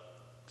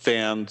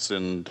fans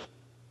and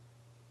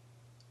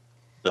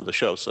the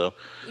show. So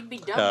you'd be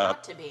dumb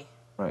not to be.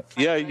 Right.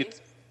 Yeah,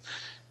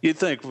 you'd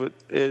think, but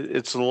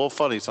it's a little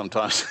funny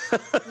sometimes.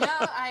 No,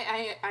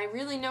 I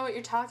really know what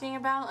you're talking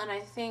about, and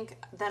I think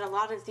that a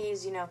lot of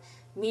these,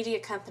 media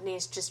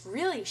companies just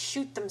really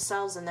shoot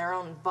themselves in their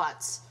own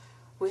butts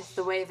with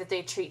the way that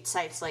they treat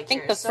sites like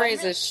yours. I think the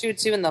phrase is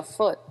shoots you in the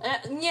foot.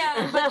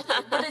 Yeah,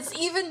 but it's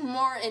even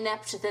more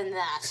inept than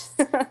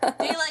that.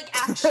 They,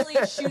 actually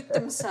shoot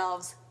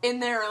themselves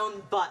in their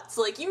own butts.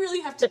 You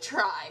really have to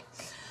try.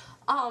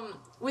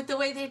 With the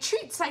way they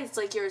treat sites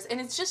like yours, and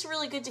it's just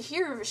really good to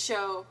hear of a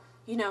show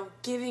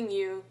giving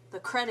you the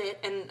credit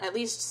and at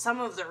least some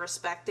of the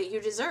respect that you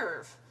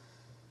deserve.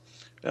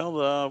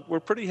 Well,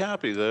 we're pretty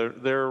happy.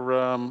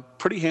 They're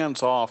pretty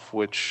hands-off,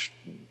 which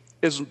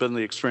hasn't been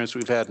the experience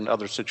we've had in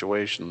other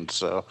situations.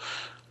 So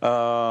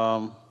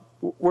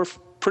we're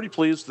pretty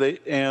pleased.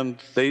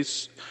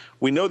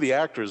 We know the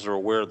actors are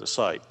aware of the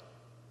site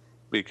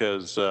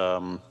because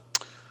the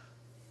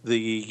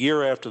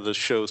year after the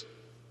show,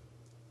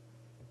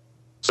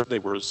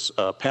 there was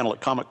a panel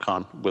at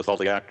Comic-Con with all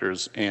the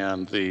actors,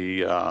 and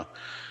the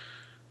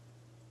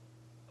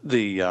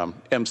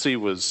MC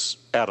was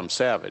Adam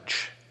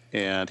Savage.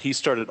 And he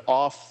started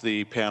off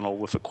the panel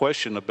with a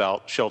question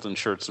about Sheldon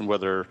shirts and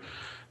whether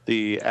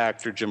the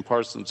actor Jim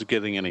Parsons is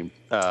getting any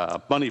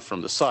money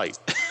from the site.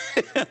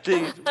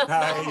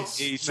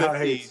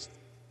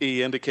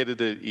 He indicated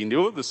that he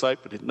knew of the site,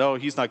 but no,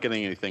 he's not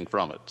getting anything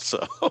from it.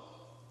 So.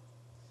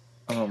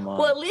 Oh my.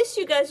 Well, at least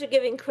you guys are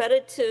giving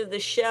credit to the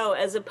show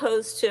as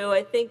opposed to,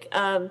 I think,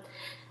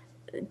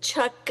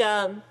 Chuck,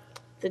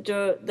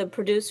 the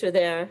producer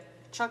there.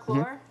 Chuck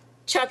Lorre?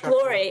 Chuck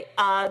Lorre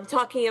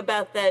talking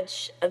about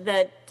that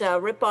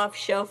rip-off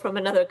show from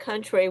another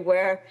country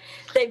where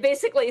they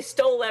basically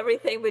stole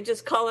everything but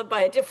just call it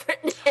by a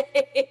different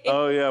name.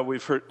 Oh yeah,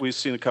 we've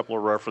seen a couple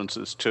of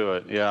references to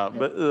it. Yeah,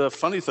 but the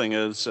funny thing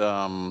is,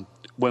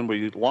 when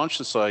we launched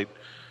the site,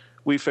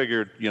 we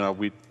figured,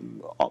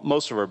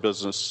 most of our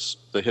business,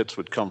 the hits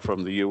would come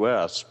from the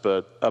U.S.,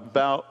 but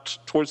about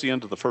towards the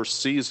end of the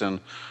first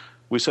season,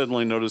 we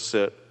suddenly noticed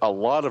that a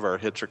lot of our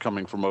hits are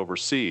coming from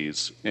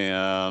overseas,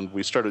 and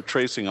we started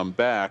tracing them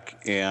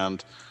back,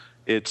 and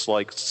it's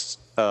like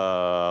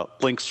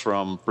links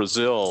from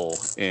Brazil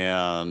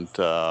and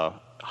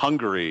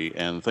Hungary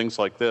and things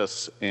like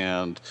this.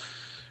 And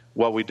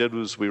what we did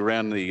was we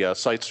ran the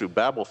sites through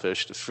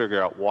Babelfish to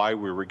figure out why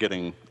we were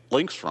getting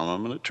links from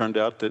them, and it turned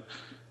out that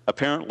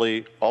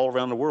apparently all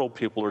around the world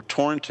people are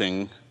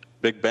torrenting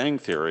Big Bang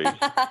Theory,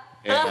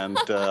 and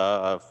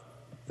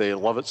they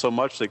love it so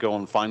much they go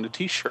and find the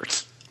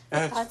T-shirts.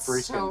 That's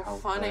so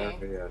funny.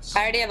 I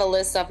already have a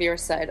list off your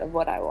site of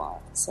what I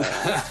want. So.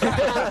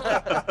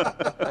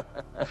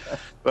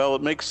 Well,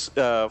 it makes.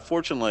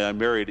 Fortunately, I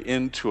married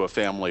into a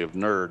family of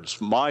nerds.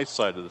 My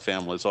side of the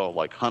family is all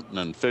like hunting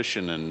and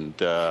fishing and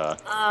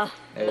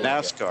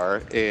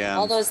NASCAR and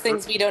all those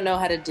things we don't know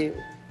how to do.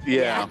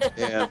 Yeah,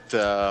 and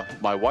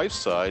my wife's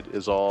side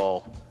is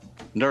all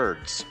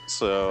nerds,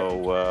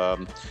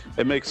 so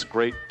it makes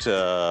great.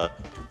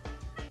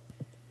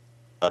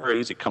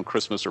 Very easy come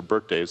Christmas or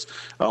birthdays.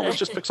 Oh, let's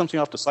just pick something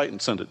off the site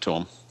and send it to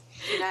them.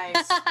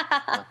 Nice.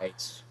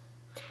 Nice.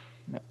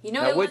 You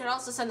know what you could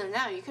also send them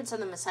now? You could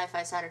send them a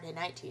Sci-Fi Saturday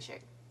Night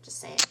T-shirt. Just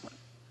saying.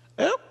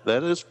 Yep,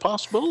 that is a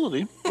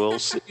possibility. We'll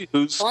see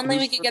who's. If only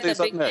we whose could get the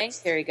birthday's Big up Bang next.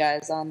 Theory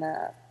guys on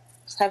that.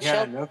 Just have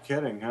Yeah, show. no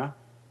kidding, huh?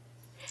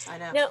 I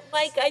know. Now,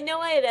 Mike, I know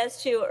I had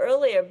asked you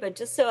earlier, but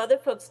just so other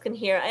folks can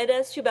hear, I had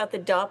asked you about the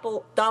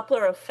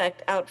Doppler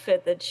effect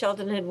outfit that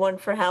Sheldon had worn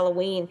for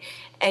Halloween,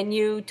 and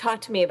you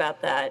talked to me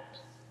about that.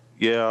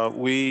 Yeah,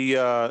 we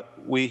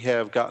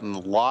have gotten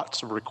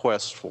lots of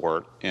requests for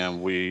it,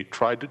 and we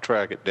tried to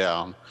track it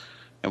down,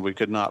 and we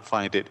could not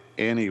find it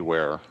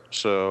anywhere.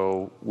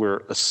 So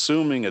we're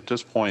assuming at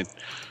this point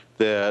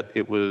that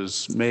it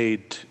was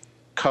made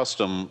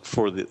custom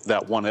for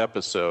that one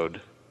episode,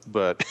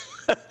 but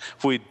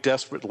we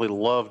desperately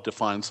love to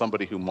find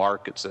somebody who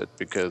markets it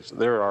because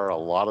there are a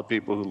lot of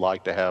people who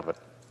like to have it.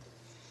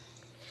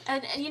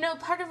 And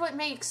part of what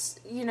makes,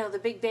 the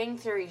Big Bang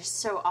Theory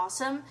so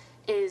awesome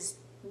is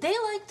they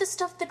like the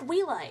stuff that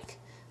we like.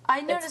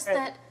 I noticed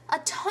that a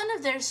ton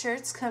of their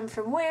shirts come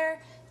from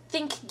where?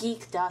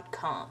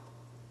 ThinkGeek.com.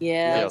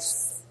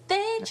 Yes.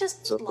 They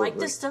just like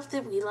the stuff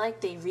that we like.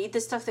 They read the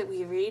stuff that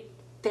we read.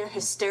 They're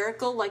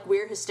hysterical like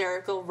we're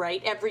hysterical,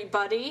 right,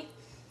 everybody?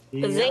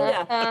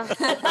 Bazinga.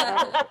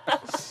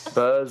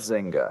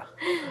 Bazinga.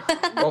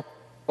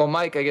 Well,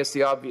 Mike, I guess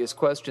the obvious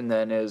question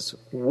then is,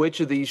 which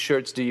of these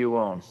shirts do you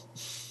own?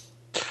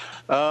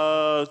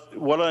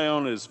 What I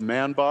own is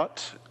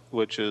Manbot,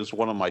 which is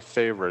one of my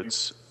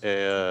favorites.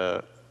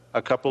 A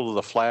couple of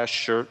the Flash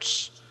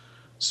shirts,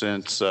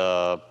 since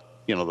the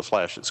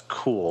Flash is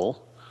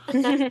cool,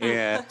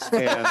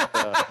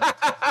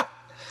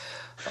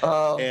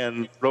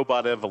 and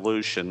Robot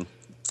Evolution,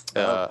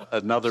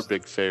 another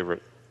big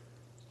favorite.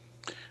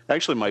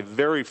 Actually, my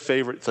very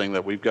favorite thing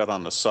that we've got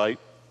on the site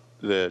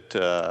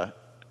that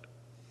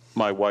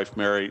my wife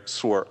Mary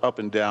swore up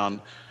and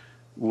down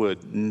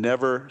would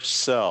never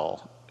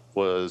sell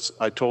was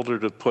I told her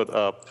to put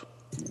up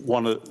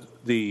one of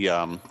the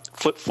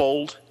flip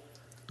fold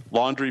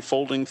laundry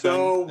folding thing.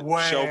 No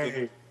way.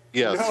 Sheldon,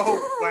 yes. No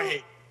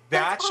way.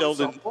 That's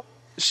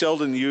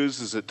Sheldon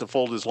uses it to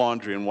fold his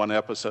laundry in one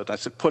episode. I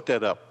said, put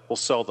that up. We'll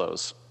sell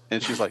those.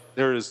 And she's like,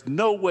 there is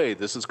no way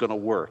this is going to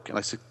work. And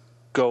I said,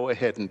 go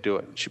ahead and do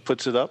it. She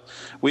puts it up.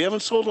 We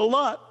haven't sold a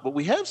lot, but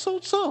we have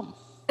sold some.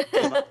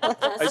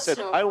 I said,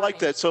 so I like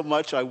funny. that so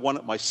much, I want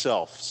it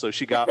myself. So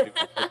she got me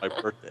for my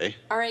birthday.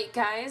 All right,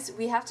 guys,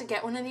 we have to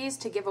get one of these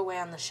to give away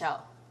on the show.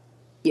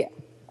 Yeah.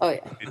 Oh,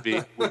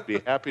 yeah. We'd be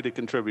happy to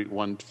contribute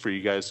one for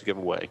you guys to give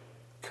away.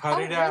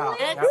 Cut it out.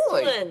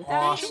 Really? Excellent.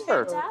 That is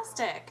Sure.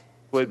 fantastic.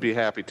 We'd be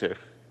happy to.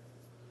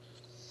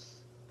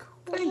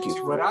 Thank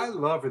you. What I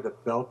love are the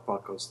belt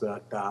buckles,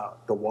 the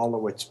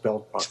Wallowitz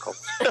belt buckle.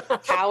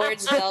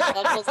 Howard's belt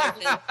buckles are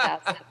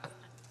fantastic.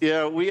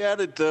 Yeah, we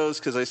added those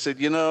because I said,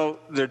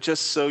 they're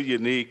just so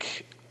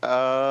unique.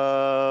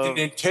 The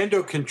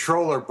Nintendo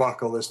controller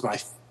buckle is my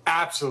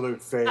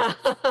absolute favorite.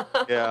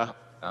 Yeah.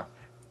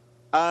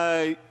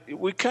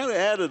 We kind of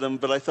added them,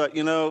 but I thought,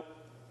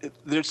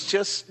 there's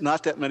just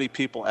not that many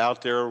people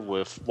out there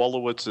with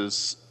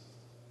Wolowitz's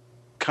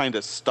kind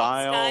of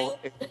style.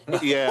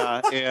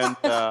 Yeah, and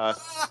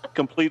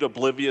complete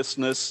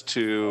obliviousness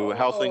to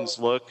how things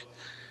look.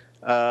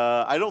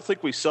 I don't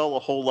think we sell a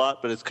whole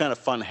lot, but it's kind of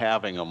fun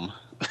having them.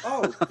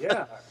 Oh,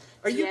 yeah.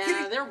 Are you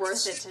kidding? They're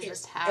worth it to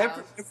just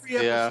have. Every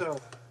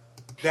episode.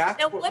 That's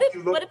Now, what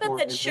what about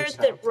that shirt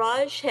that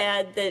Raj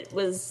had that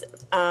was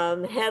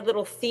had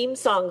little theme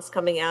songs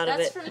coming out of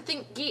That's it? from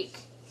Think Geek.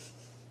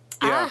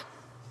 Yeah.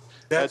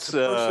 That's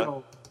the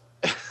personal.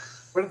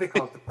 What do they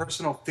call it? The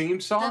personal theme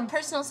song? The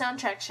personal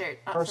soundtrack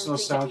shirt. Personal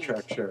from Think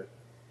soundtrack Geek. shirt.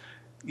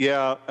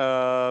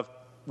 Yeah,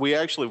 we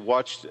actually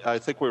watched, I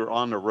think we were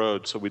on the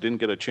road, so we didn't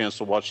get a chance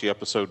to watch the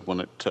episode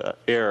when it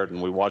aired,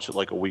 and we watched it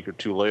like a week or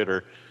two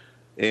later.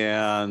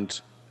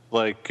 And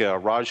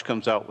Raj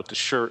comes out with the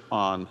shirt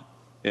on,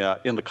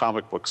 in the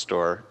comic book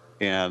store,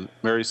 and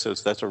Mary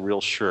says, "That's a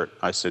real shirt."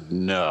 I said,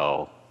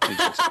 "No."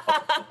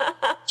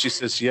 She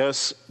says,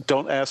 "Yes,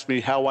 don't ask me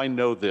how I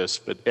know this,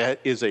 but it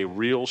is a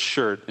real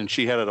shirt." And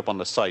she had it up on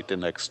the site the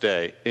next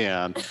day.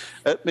 And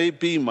that may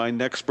be my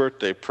next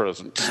birthday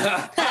present. We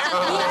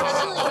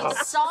actually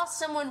saw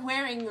someone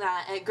wearing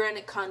that at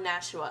Granite Con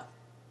Nashua.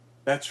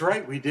 That's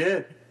right, we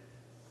did.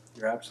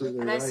 You're absolutely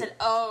right. And I said,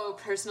 "Oh,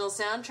 personal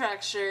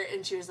soundtrack shirt."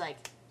 And she was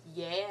like,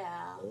 "Yeah."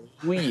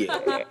 Yeah. You know,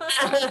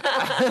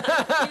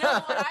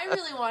 what I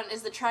really want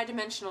is the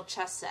tri-dimensional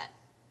chess set.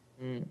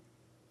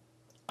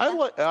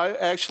 I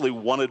actually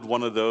wanted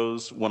one of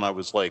those when I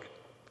was like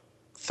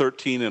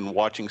 13 and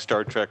watching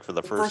Star Trek for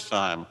the first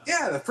time.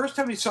 Yeah, the first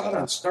time you saw it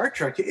on Star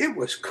Trek, it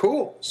was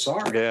cool.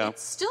 Sorry. Yeah.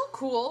 It's still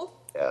cool.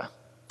 Yeah.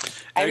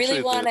 I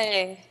really want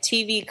a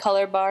TV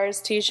color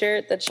bars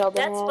T-shirt that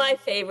Sheldon That's had. my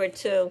favorite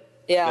too.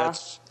 Yeah.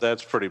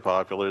 That's pretty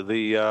popular.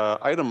 The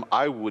item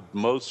I would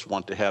most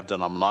want to have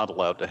that I'm not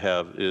allowed to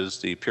have is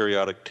the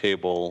periodic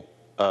table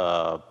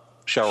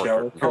shower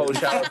curtain. Oh,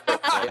 shower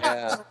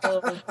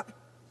curtain.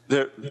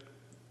 Yeah.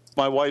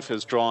 My wife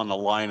has drawn a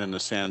line in the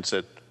sand and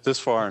said, "This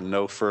far and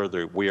no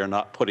further, we are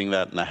not putting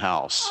that in the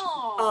house."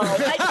 Oh,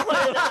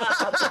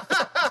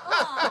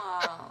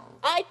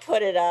 I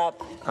put it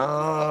up.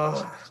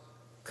 Oh,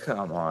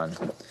 come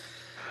on.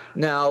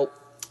 Now,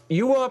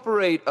 you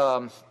operate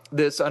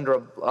this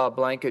under a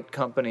blanket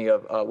company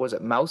of, was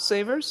it Mouse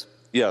Savers?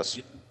 Yes.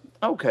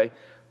 Okay.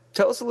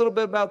 Tell us a little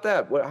bit about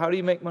that. How do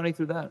you make money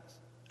through that?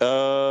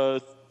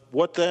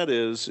 What that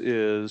is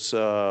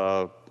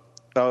a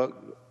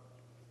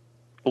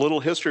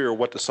little history or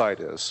what the site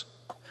is.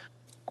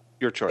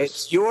 Your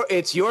choice.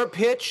 It's your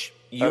pitch.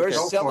 You're Okay.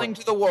 selling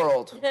to the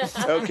world.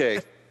 Okay.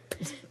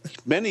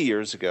 Many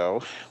years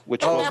ago,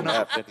 which wasn't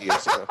that many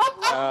years ago.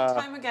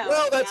 Time ago.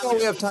 Well, that's all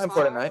we have time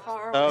for tonight.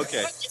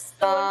 Okay.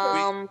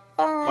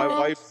 My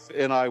wife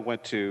and I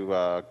went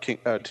to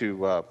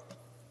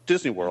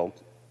Disney World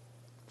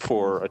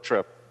for a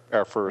trip,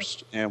 our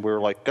first, and we were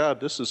like, "God,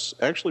 this is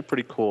actually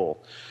pretty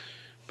cool."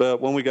 But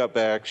when we got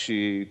back,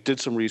 she did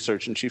some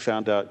research and she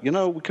found out,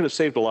 we could have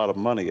saved a lot of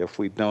money if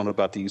we'd known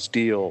about these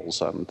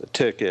deals on the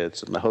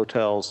tickets and the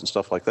hotels and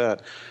stuff like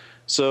that.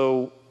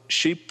 So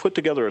she put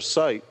together a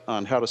site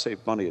on how to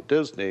save money at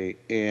Disney,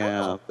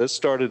 and this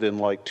started in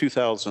like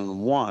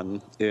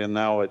 2001, and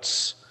now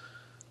it's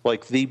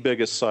like the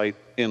biggest site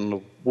in the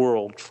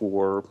world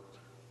for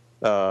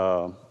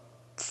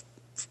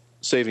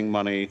saving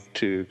money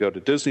to go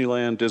to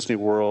Disneyland, Disney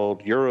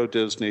World, Euro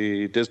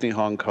Disney, Disney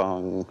Hong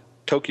Kong,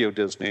 Tokyo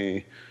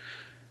Disney,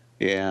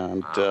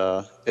 and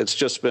it's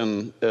just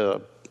been a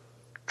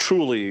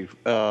truly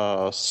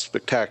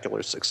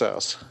spectacular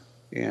success.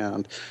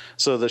 And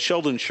so the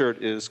Sheldon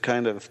shirt is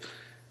kind of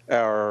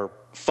our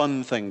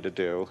fun thing to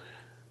do.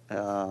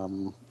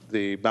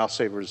 The Mouse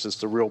Savers is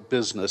the real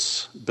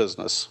business.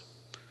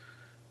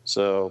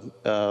 So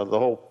the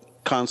whole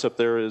concept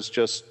there is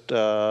just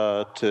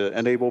to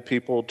enable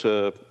people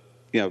to,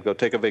 go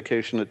take a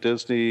vacation at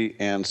Disney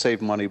and save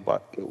money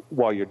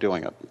while you're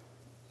doing it.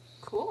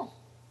 Cool.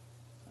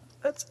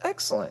 That's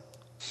excellent.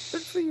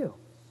 Good for you.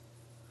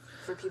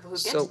 For people who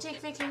get to take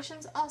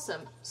vacations,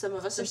 awesome. Some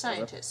of us are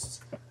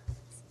scientists.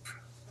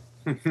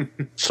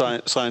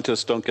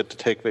 Scientists don't get to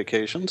take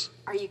vacations.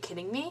 Are you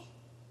kidding me?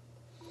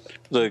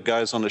 The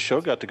guys on the show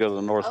got to go to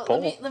the North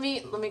Pole. Let me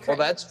correct.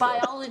 that's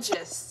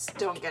biologists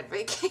don't get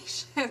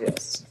vacations.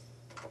 Yes.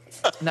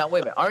 Now,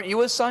 wait a minute. Aren't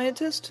you a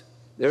scientist?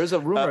 There is a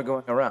rumor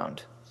going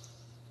around.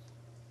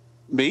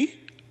 Me?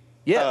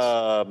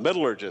 Yes.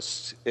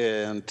 Metallurgist,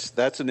 and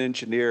that's an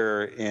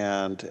engineer,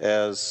 and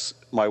as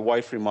my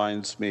wife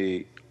reminds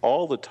me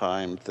all the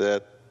time,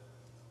 that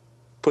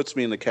puts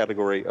me in the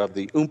category of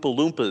the Oompa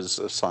Loompas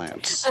of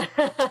science.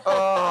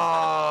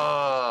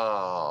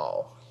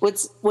 Oh.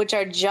 Which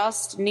are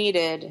just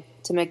needed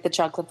to make the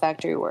chocolate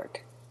factory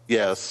work.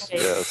 Yes. Do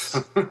you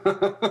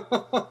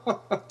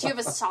have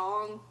a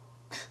song?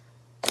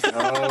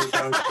 No.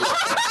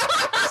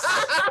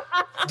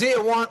 Do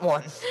you want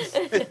one?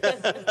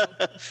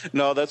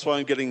 No, that's why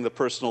I'm getting the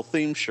personal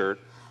theme shirt.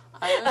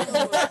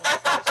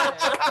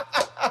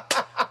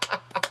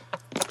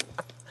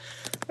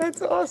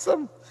 That's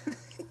awesome.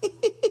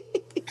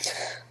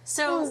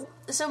 So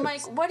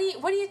Mike, what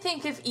do you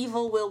think of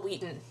evil Will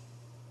Wheaton?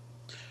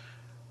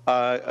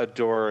 I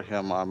adore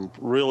him. I'm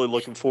really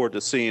looking forward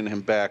to seeing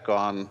him back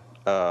on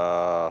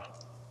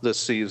this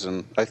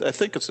season. I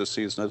think it's this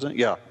season, isn't it?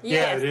 Yeah.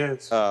 Yeah, it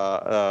is.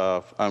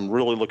 I'm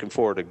really looking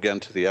forward again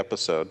to the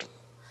episode.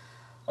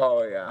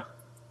 Oh, yeah.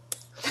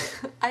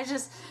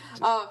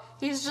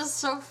 He's just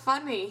so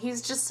funny.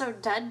 He's just so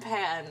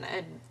deadpan,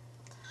 and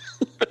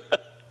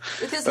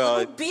with his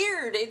little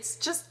beard, it's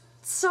just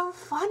so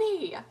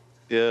funny.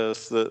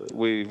 Yes,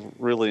 we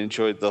really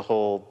enjoyed the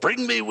whole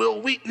 "Bring me Will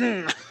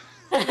Wheaton."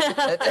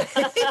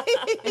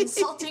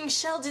 Insulting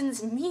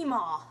Sheldon's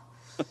Meemaw.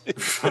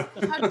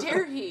 How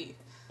dare he?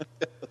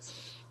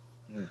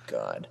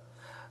 God.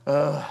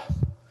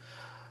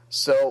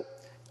 So,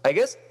 I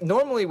guess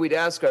normally we'd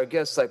ask our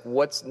guests, like,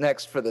 what's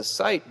next for the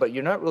site, but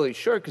you're not really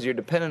sure because you're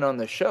dependent on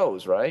the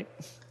shows, right?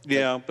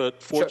 Yeah,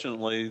 but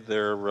fortunately,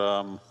 their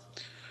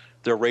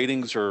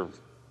ratings are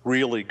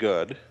really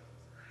good.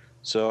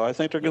 So I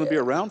think they're going to be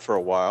around for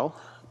a while.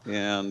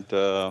 And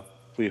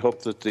we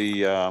hope that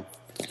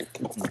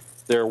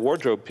their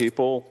wardrobe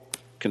people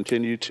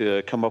continue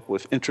to come up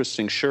with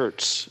interesting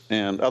shirts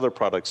and other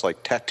products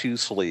like tattoo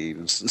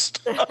sleeves and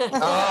stuff.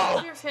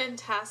 Oh, they're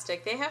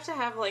fantastic. They have to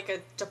have like a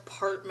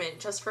department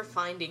just for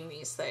finding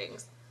these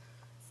things.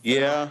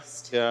 Yeah.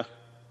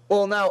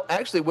 Well, now,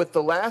 actually, with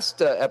the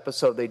last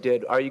episode they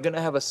did, are you going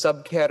to have a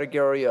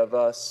subcategory of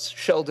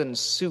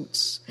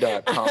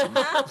SheldonSuits.com?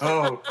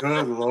 Oh,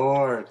 good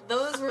Lord.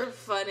 Those were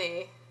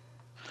funny.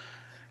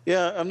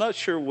 Yeah, I'm not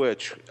sure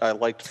which I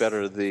liked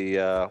better,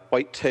 the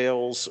white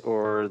tails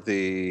or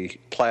the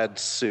plaid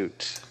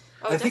suit.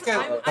 I think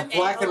the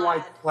black and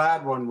white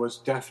plaid one was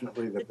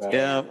definitely the best.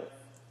 Yeah,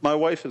 my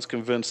wife is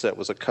convinced that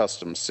was a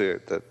custom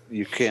suit, that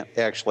you can't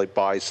actually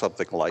buy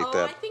something like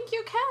that. I think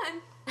you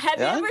can. Have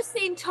you ever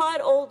seen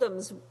Todd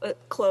Oldham's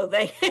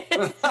clothing?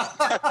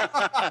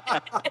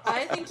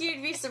 I think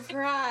you'd be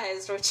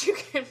surprised what you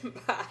can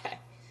buy.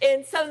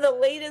 In some of the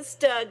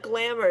latest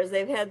glamours,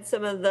 they've had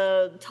some of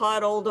the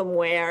Todd Oldham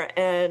wear,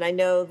 and I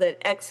know that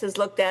X has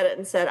looked at it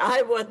and said,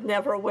 I would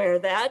never wear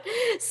that.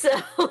 So,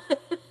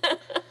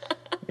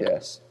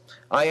 yes.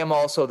 I am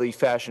also the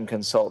fashion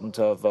consultant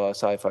of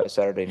Sci-Fi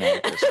Saturday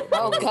Night.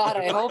 Oh, God,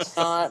 I hope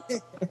not.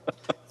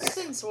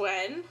 Since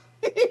when?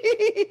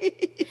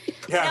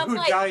 Yeah, Now, who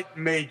Mike- died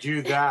and made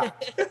you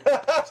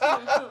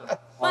that?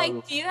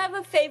 Mike, do you have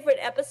a favorite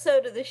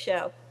episode of the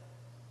show?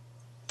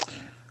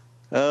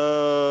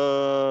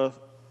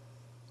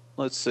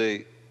 Let's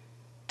see.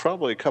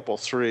 Probably a couple,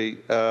 3.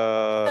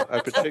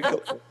 I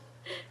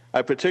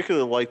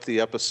particularly liked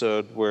the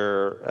episode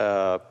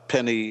where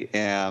Penny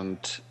and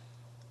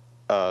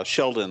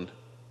Sheldon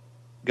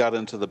got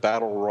into the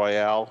battle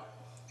royale,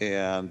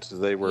 and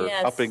they were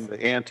upping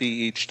the ante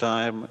each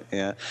time,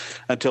 and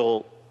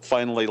until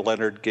finally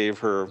Leonard gave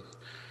her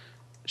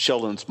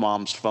Sheldon's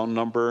mom's phone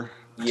number.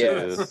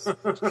 Yes.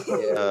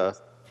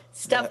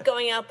 Stuff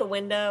going out the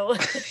window.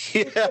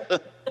 Yeah.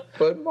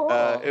 But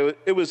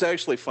it was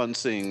actually fun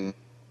seeing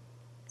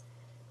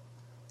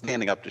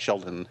handing up to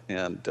Sheldon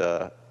and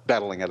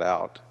battling it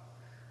out.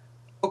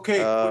 Okay,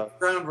 quick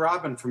round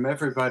robin from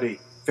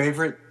everybody.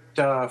 Favorite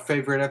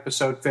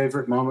episode,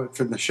 favorite moment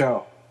from the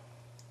show.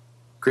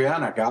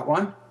 Kriana, got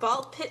one?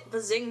 Ball pit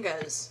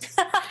bazingas.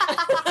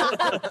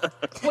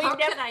 We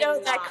never know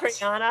that,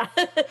 Kriana.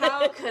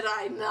 How could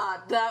I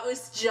not? That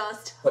was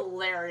just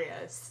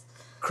hilarious.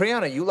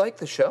 Kriana, you like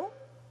the show?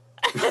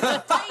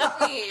 Fight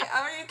me.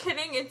 Are you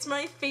kidding? It's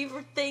my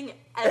favorite thing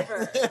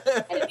ever.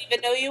 I didn't even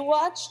know you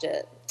watched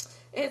it.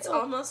 It's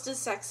almost as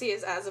sexy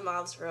as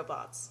Asimov's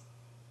robots.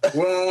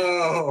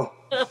 Whoa.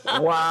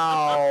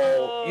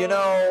 Wow. You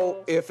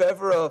know, if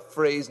ever a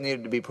phrase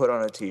needed to be put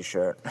on a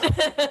T-shirt.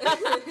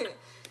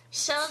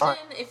 Sheldon,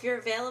 if you're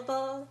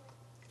available,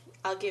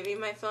 I'll give you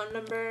my phone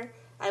number.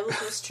 I will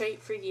go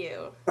straight for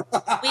you.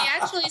 We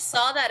actually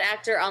saw that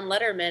actor on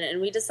Letterman,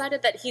 and we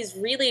decided that he's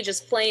really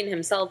just playing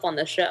himself on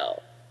the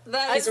show.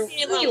 He's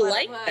really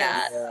like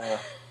that.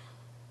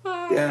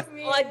 Yeah.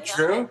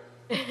 Drew?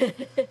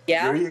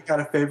 Yeah. Drew, you got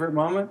a favorite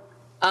moment?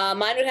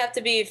 Mine would have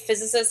to be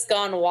Physicists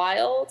Gone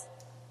Wild,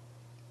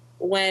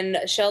 when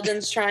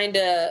Sheldon's trying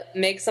to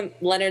make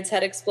Leonard's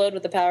head explode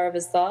with the power of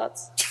his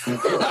thoughts.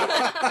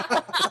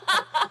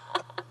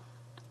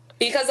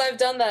 Because I've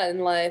done that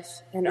in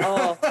life, and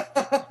gonna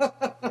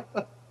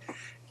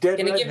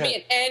give me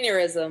an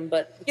aneurysm,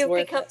 but it's You've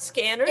become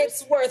scanners?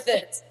 It's worth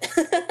it.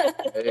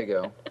 There you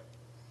go.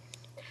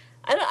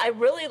 I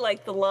really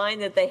like the line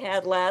that they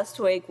had last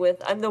week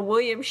with "I'm the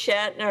William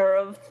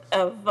Shatner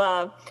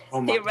of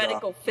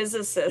theoretical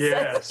physicists."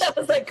 Yes. That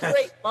was a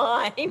great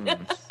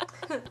line.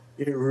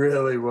 It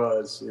really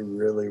was. It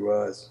really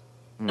was.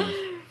 What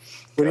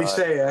do you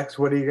say, X?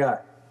 What do you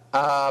got?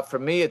 For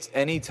me, it's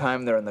any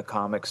time they're in the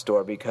comic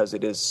store because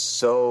it is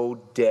so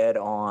dead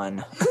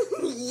on.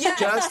 Yes,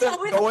 Just them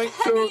going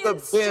through the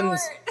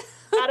bins.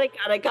 Got it.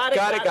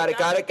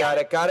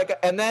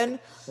 And then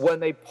when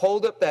they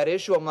pulled up that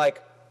issue, I'm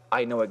like,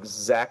 I know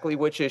exactly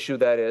which issue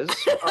that is.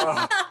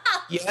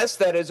 Yes,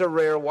 that is a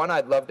rare one.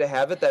 I'd love to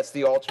have it. That's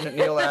the alternate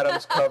Neil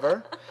Adams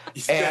cover.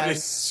 That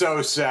is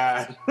so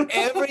sad.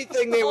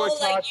 Everything they were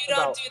talking about. You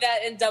don't do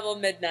that in Double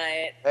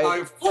Midnight.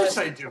 Of course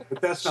I do, but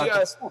that's not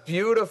just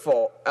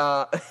beautiful.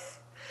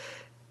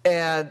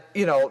 And,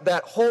 you know,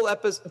 that whole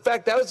episode, in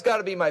fact, that was got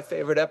to be my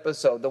favorite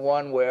episode, the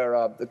one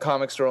where the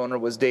comic store owner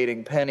was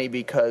dating Penny,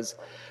 because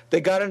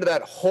they got into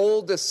that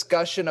whole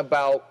discussion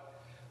about,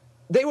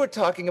 they were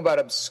talking about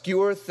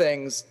obscure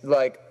things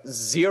like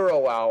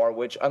Zero Hour,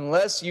 which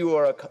unless you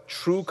are a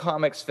true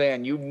comics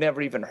fan, you've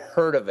never even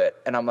heard of it.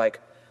 And I'm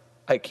like,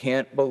 I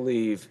can't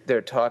believe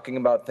they're talking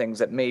about things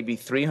that maybe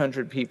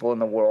 300 people in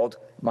the world,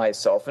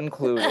 myself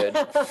included,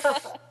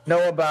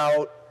 know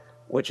about,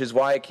 which is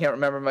why I can't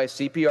remember my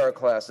CPR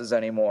classes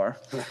anymore.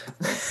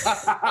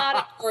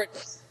 Not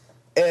important.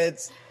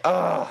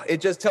 it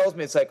just tells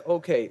me, it's like,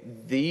 okay,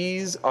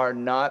 these are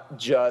not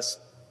just,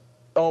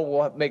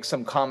 we'll make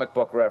some comic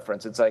book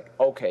reference. It's like,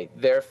 okay,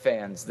 they're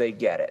fans, they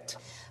get it.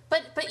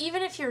 But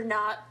even if you're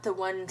not the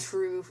one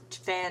true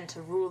fan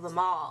to rule them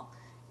all,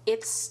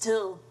 it's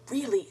still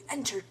really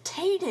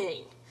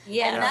entertaining.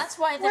 Yeah. And that's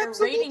why their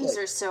ratings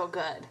are so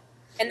good.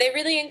 And they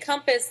really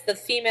encompass the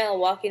female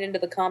walking into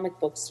the comic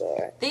book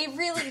store. They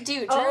really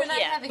do. Drew and I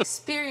have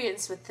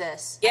experience with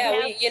this.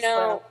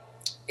 Yeah,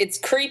 it's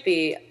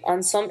creepy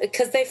on some,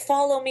 because they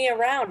follow me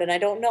around and I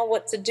don't know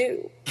what to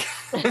do.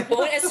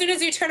 But as soon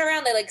as you turn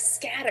around, they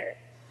scatter.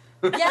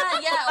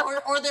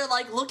 Yeah, or they're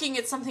looking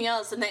at something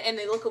else and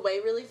they look away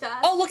really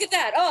fast. Oh, look at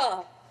that!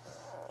 Oh,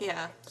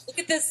 yeah. Look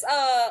at this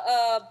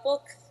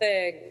book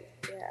thing.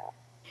 Yeah.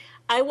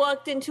 I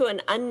walked into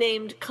an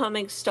unnamed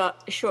comic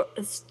shop.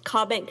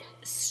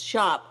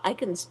 I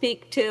can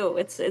speak too.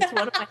 It's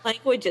one of my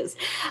languages.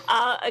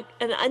 An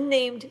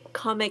unnamed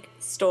comic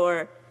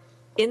store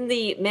in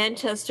the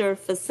Manchester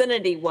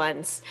vicinity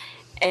once,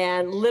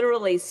 and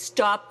literally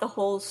stopped the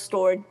whole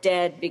store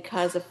dead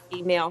because a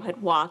female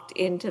had walked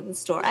into the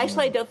store.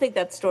 Actually, I don't think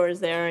that store is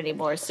there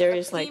anymore.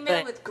 Seriously, a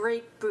female with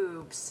great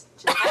boobs.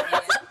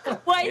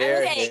 Why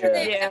I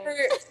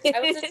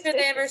wasn't sure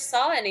they ever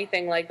saw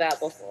anything like that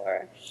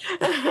before.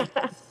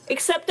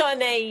 Except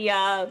on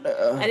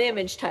an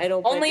image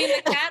title. Only in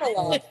the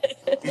catalog.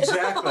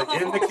 Exactly,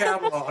 in the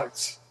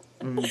catalogs.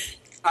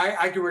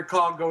 I can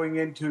recall going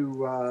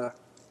into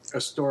a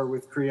store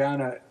with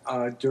Kriana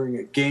during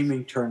a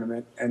gaming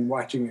tournament and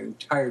watching an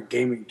entire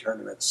gaming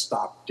tournament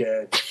stop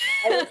dead.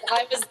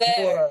 I was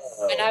there,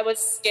 and I was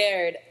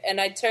scared,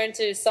 and I turned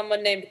to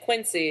someone named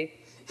Quincy,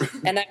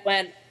 and I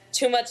went,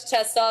 "Too much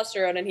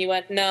testosterone," and he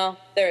went, "No,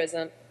 there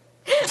isn't."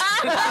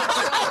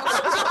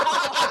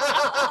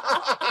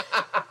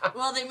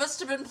 Well, they must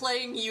have been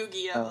playing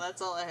Yu-Gi-Oh!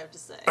 That's all I have to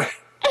say.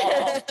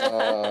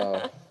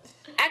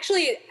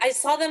 Actually, I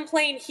saw them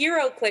playing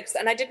HeroClix,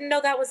 and I didn't know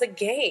that was a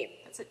game.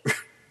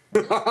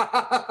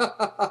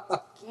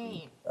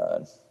 Game.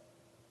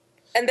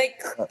 And they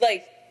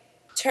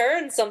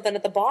turned something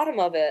at the bottom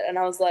of it, and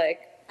I was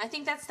like, I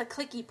think that's the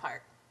clicky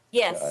part.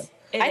 Yes.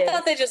 I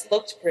thought they just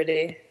looked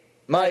pretty.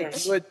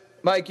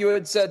 Mike, you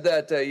had said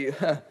that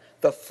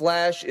the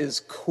Flash is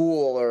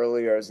cool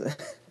earlier.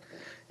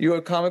 You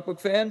a comic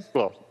book fan?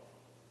 Well,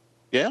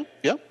 yeah.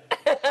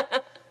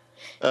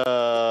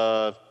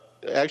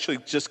 Actually,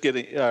 just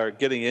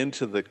getting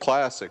into the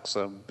classics.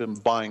 I've been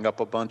buying up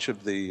a bunch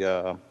of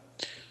the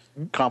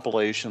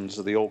compilations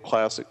of the old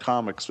classic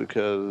comics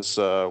because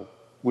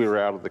we were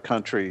out of the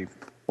country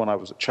when I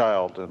was a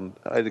child, and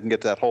I didn't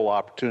get that whole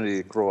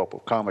opportunity to grow up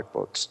with comic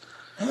books.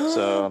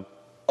 So,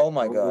 oh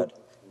my God,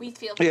 we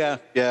feel. Yeah.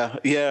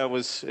 It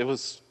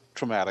was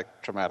traumatic.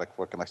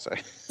 What can I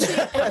say?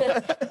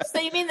 So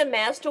you mean the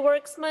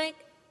Masterworks, Mike?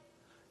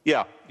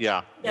 Yeah.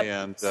 Yep.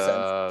 And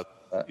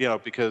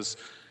because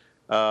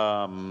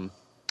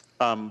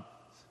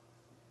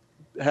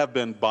have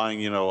been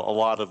buying a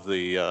lot of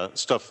the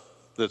stuff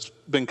that's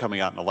been coming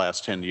out in the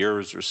last 10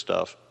 years or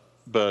stuff,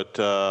 but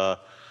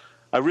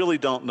I really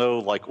don't know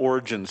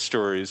origin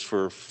stories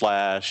for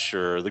Flash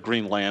or the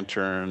Green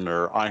Lantern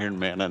or Iron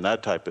Man and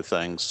that type of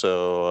thing.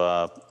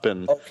 So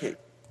been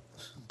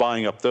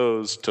buying up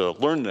those to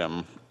learn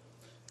them.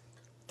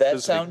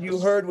 That sound you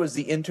heard was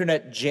the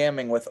internet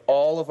jamming with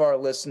all of our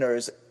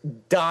listeners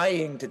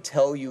dying to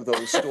tell you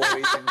those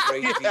stories in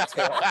great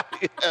detail.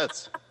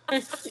 Yes.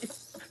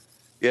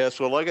 Yes,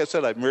 well, like I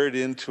said, I married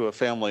into a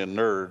family of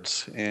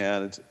nerds,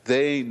 and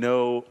they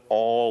know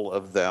all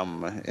of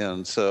them.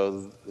 And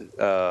so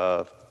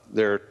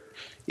they're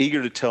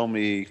eager to tell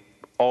me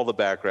all the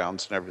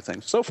backgrounds and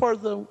everything. So far,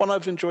 the one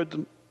I've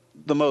enjoyed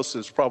the most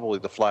is probably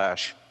The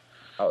Flash.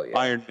 Oh, yeah.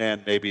 Iron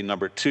Man maybe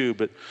number 2,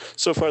 but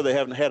so far they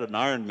haven't had an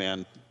Iron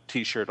Man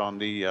T-shirt on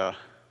the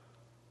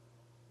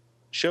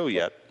show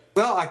yet.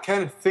 Well, I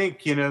kind of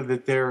think,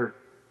 that they're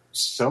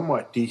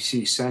somewhat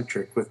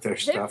DC-centric with their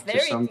stuff.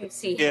 They're very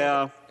DC.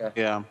 Yeah.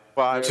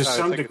 Well, to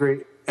some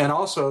degree. And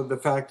also the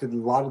fact that a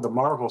lot of the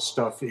Marvel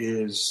stuff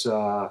is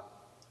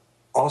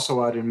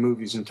also out in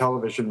movies and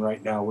television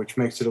right now, which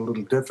makes it a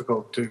little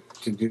difficult to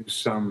do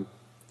some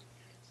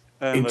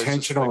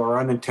intentional or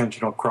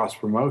unintentional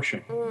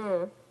cross-promotion.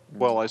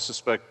 Well, I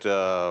suspect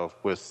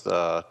with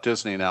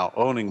Disney now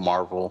owning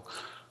Marvel,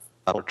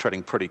 we're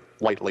treading pretty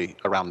lightly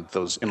around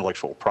those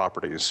intellectual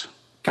properties.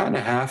 Kind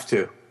of have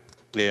to.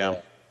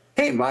 Yeah.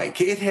 Hey,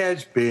 Mike, it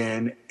has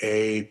been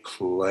a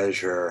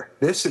pleasure.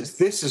 This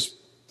is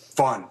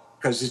fun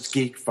because it's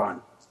geek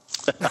fun.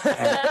 It's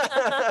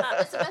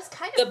the best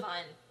kind of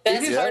fun.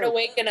 Best part of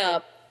waking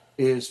up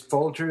is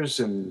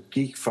Folgers and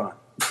geek fun.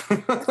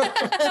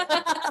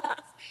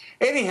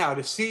 Anyhow,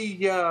 to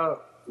see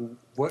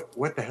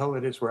what the hell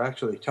it is we're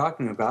actually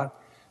talking about,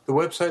 the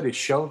website is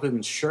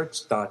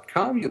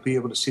sheldonshirts.com. You'll be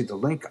able to see the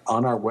link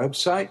on our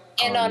website.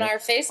 And on our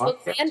Facebook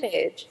fan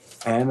page.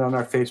 And on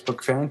our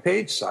Facebook fan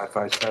page,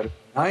 Sci-Fi Saturday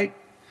Night.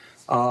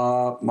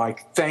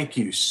 Mike, thank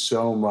you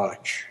so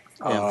much.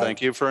 And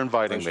thank you for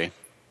inviting me.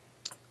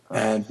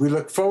 And we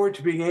look forward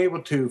to being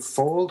able to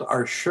fold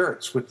our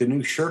shirts with the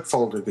new shirt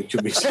folder that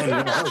you'll be sending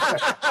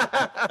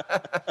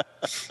out.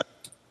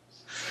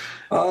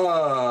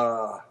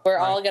 We're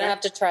all going to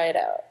have to try it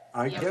out.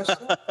 I guess so.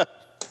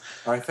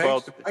 Our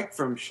thanks to Mike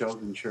from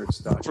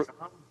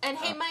SheldonShirts.com. And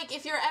hey, Mike,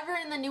 if you're ever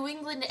in the New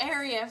England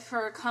area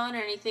for a con or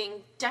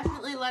anything,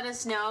 definitely let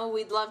us know.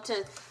 We'd love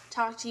to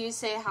talk to you,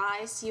 say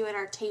hi, see you at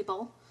our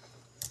table.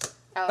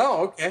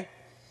 Oh, okay.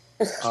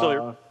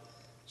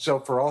 So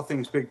for all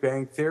things Big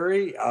Bang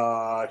Theory,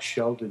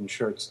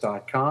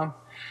 SheldonShirts.com.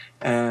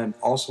 And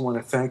also want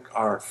to thank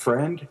our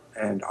friend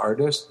and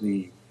artist,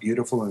 the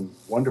beautiful and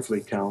wonderfully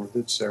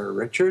talented Sarah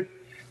Richard,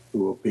 who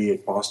will be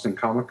at Boston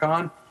Comic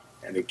Con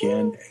and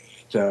again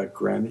at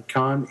Granite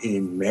Con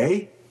in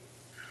May.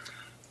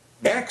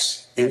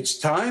 Next, it's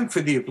time for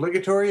the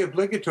obligatory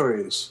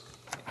obligatories.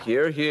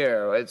 Here,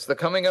 here. It's the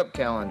coming up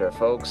calendar,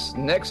 folks.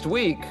 Next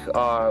week,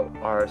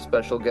 our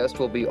special guest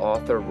will be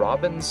author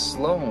Robin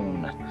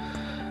Sloan.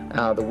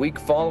 The week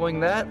following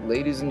that,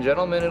 ladies and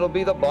gentlemen, it'll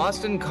be the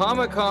Boston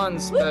Comic Con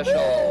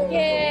special.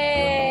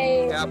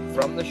 Yay!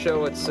 From the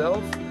show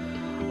itself.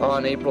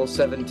 On April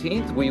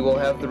 17th, we will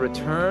have the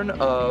return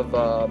of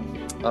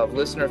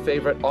listener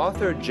favorite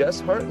author Jess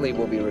Hartley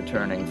will be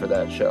returning for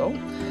that show.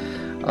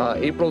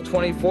 April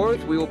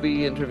 24th, we will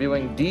be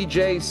interviewing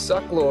DJ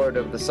Sucklord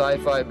of the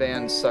sci-fi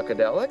band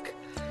Suckadelic.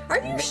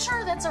 Are you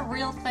sure that's a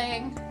real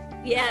thing?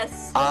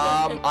 Yes.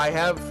 I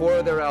have 4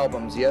 of their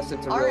albums. Yes,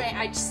 it's a real All right,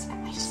 I just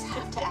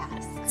have to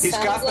ask. He's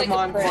got them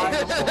on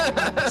vinyl.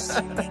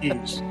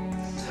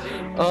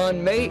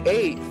 On May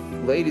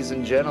 8th, ladies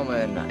and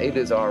gentlemen, it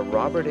is our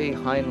Robert A.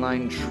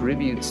 Heinlein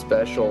tribute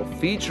special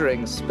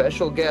featuring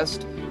special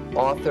guest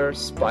author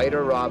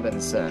Spider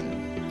Robinson.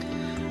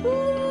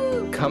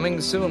 Coming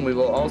soon, we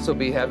will also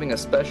be having a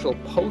special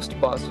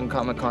post-Boston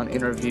Comic Con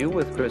interview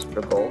with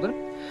Christopher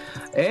Golden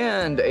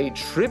and a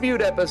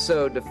tribute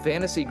episode to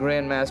Fantasy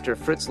Grandmaster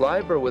Fritz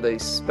Leiber with a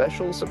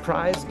special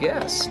surprise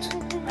guest.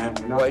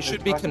 I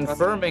should be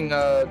confirming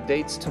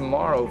dates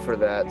tomorrow for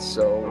that,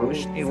 so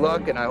wish me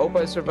luck, and I hope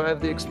I survive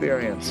the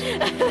experience.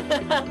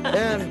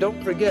 And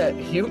don't forget,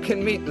 you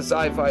can meet the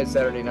Sci-Fi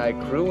Saturday Night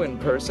crew in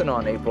person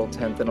on April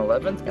 10th and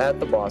 11th at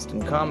the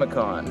Boston Comic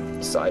Con.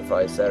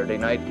 Sci-Fi Saturday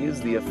Night is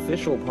the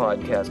official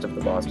podcast of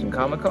the Boston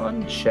Comic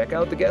Con. Check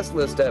out the guest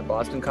list at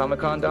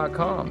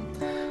bostoncomiccon.com.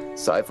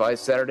 Sci-Fi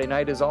Saturday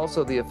Night is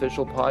also the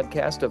official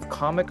podcast of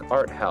Comic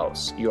Art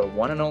House, your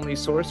one and only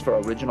source for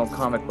original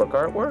comic book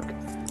artwork.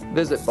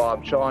 Visit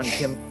Bob Shaw and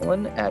Kim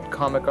Pullen at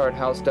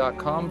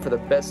comicarthouse.com for the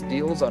best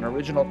deals on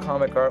original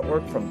comic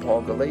artwork from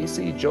Paul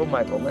Galassi, Joe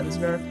Michael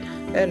Linsner,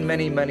 and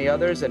many, many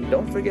others. And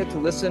don't forget to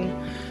listen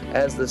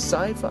as the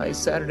Sci-Fi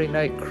Saturday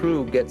Night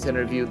crew gets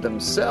interviewed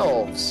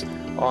themselves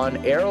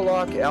on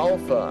Airlock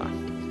Alpha.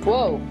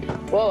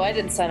 Whoa, I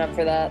didn't sign up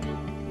for that.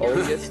 Oh,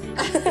 yes.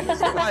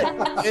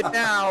 It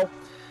now.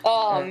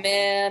 Oh,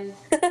 man.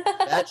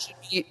 That should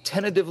be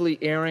tentatively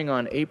airing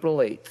on April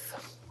 8th.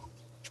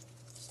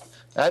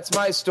 That's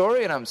my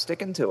story, and I'm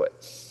sticking to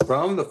it.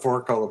 From the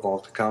Four Color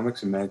Vault of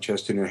Comics in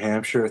Manchester, New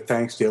Hampshire,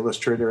 thanks to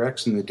Illustrator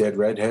X and the Dead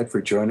Redhead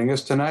for joining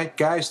us tonight.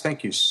 Guys,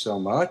 thank you so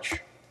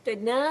much.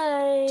 Good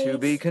night. To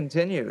be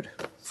continued.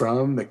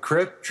 From the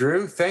Crypt,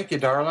 Drew, thank you,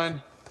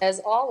 darling.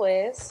 As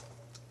always.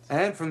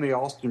 And from the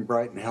Alston,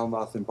 Brighton,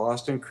 Hellmouth, and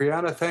Boston,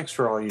 Kriana, thanks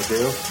for all you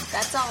do.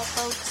 That's all,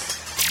 folks.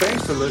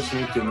 Thanks for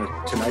listening to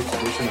tonight's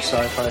edition of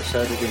Sci-Fi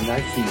Saturday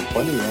Night from the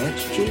Bunny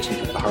Ranch, adjacent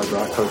to the Hard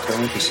Rock Hotel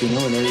and Casino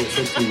in Area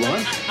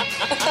 51.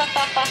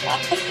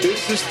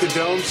 This is the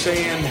Dome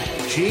saying,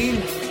 Gene,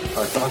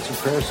 our thoughts and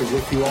prayers are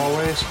with you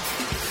always.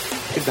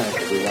 Good night,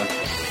 everyone.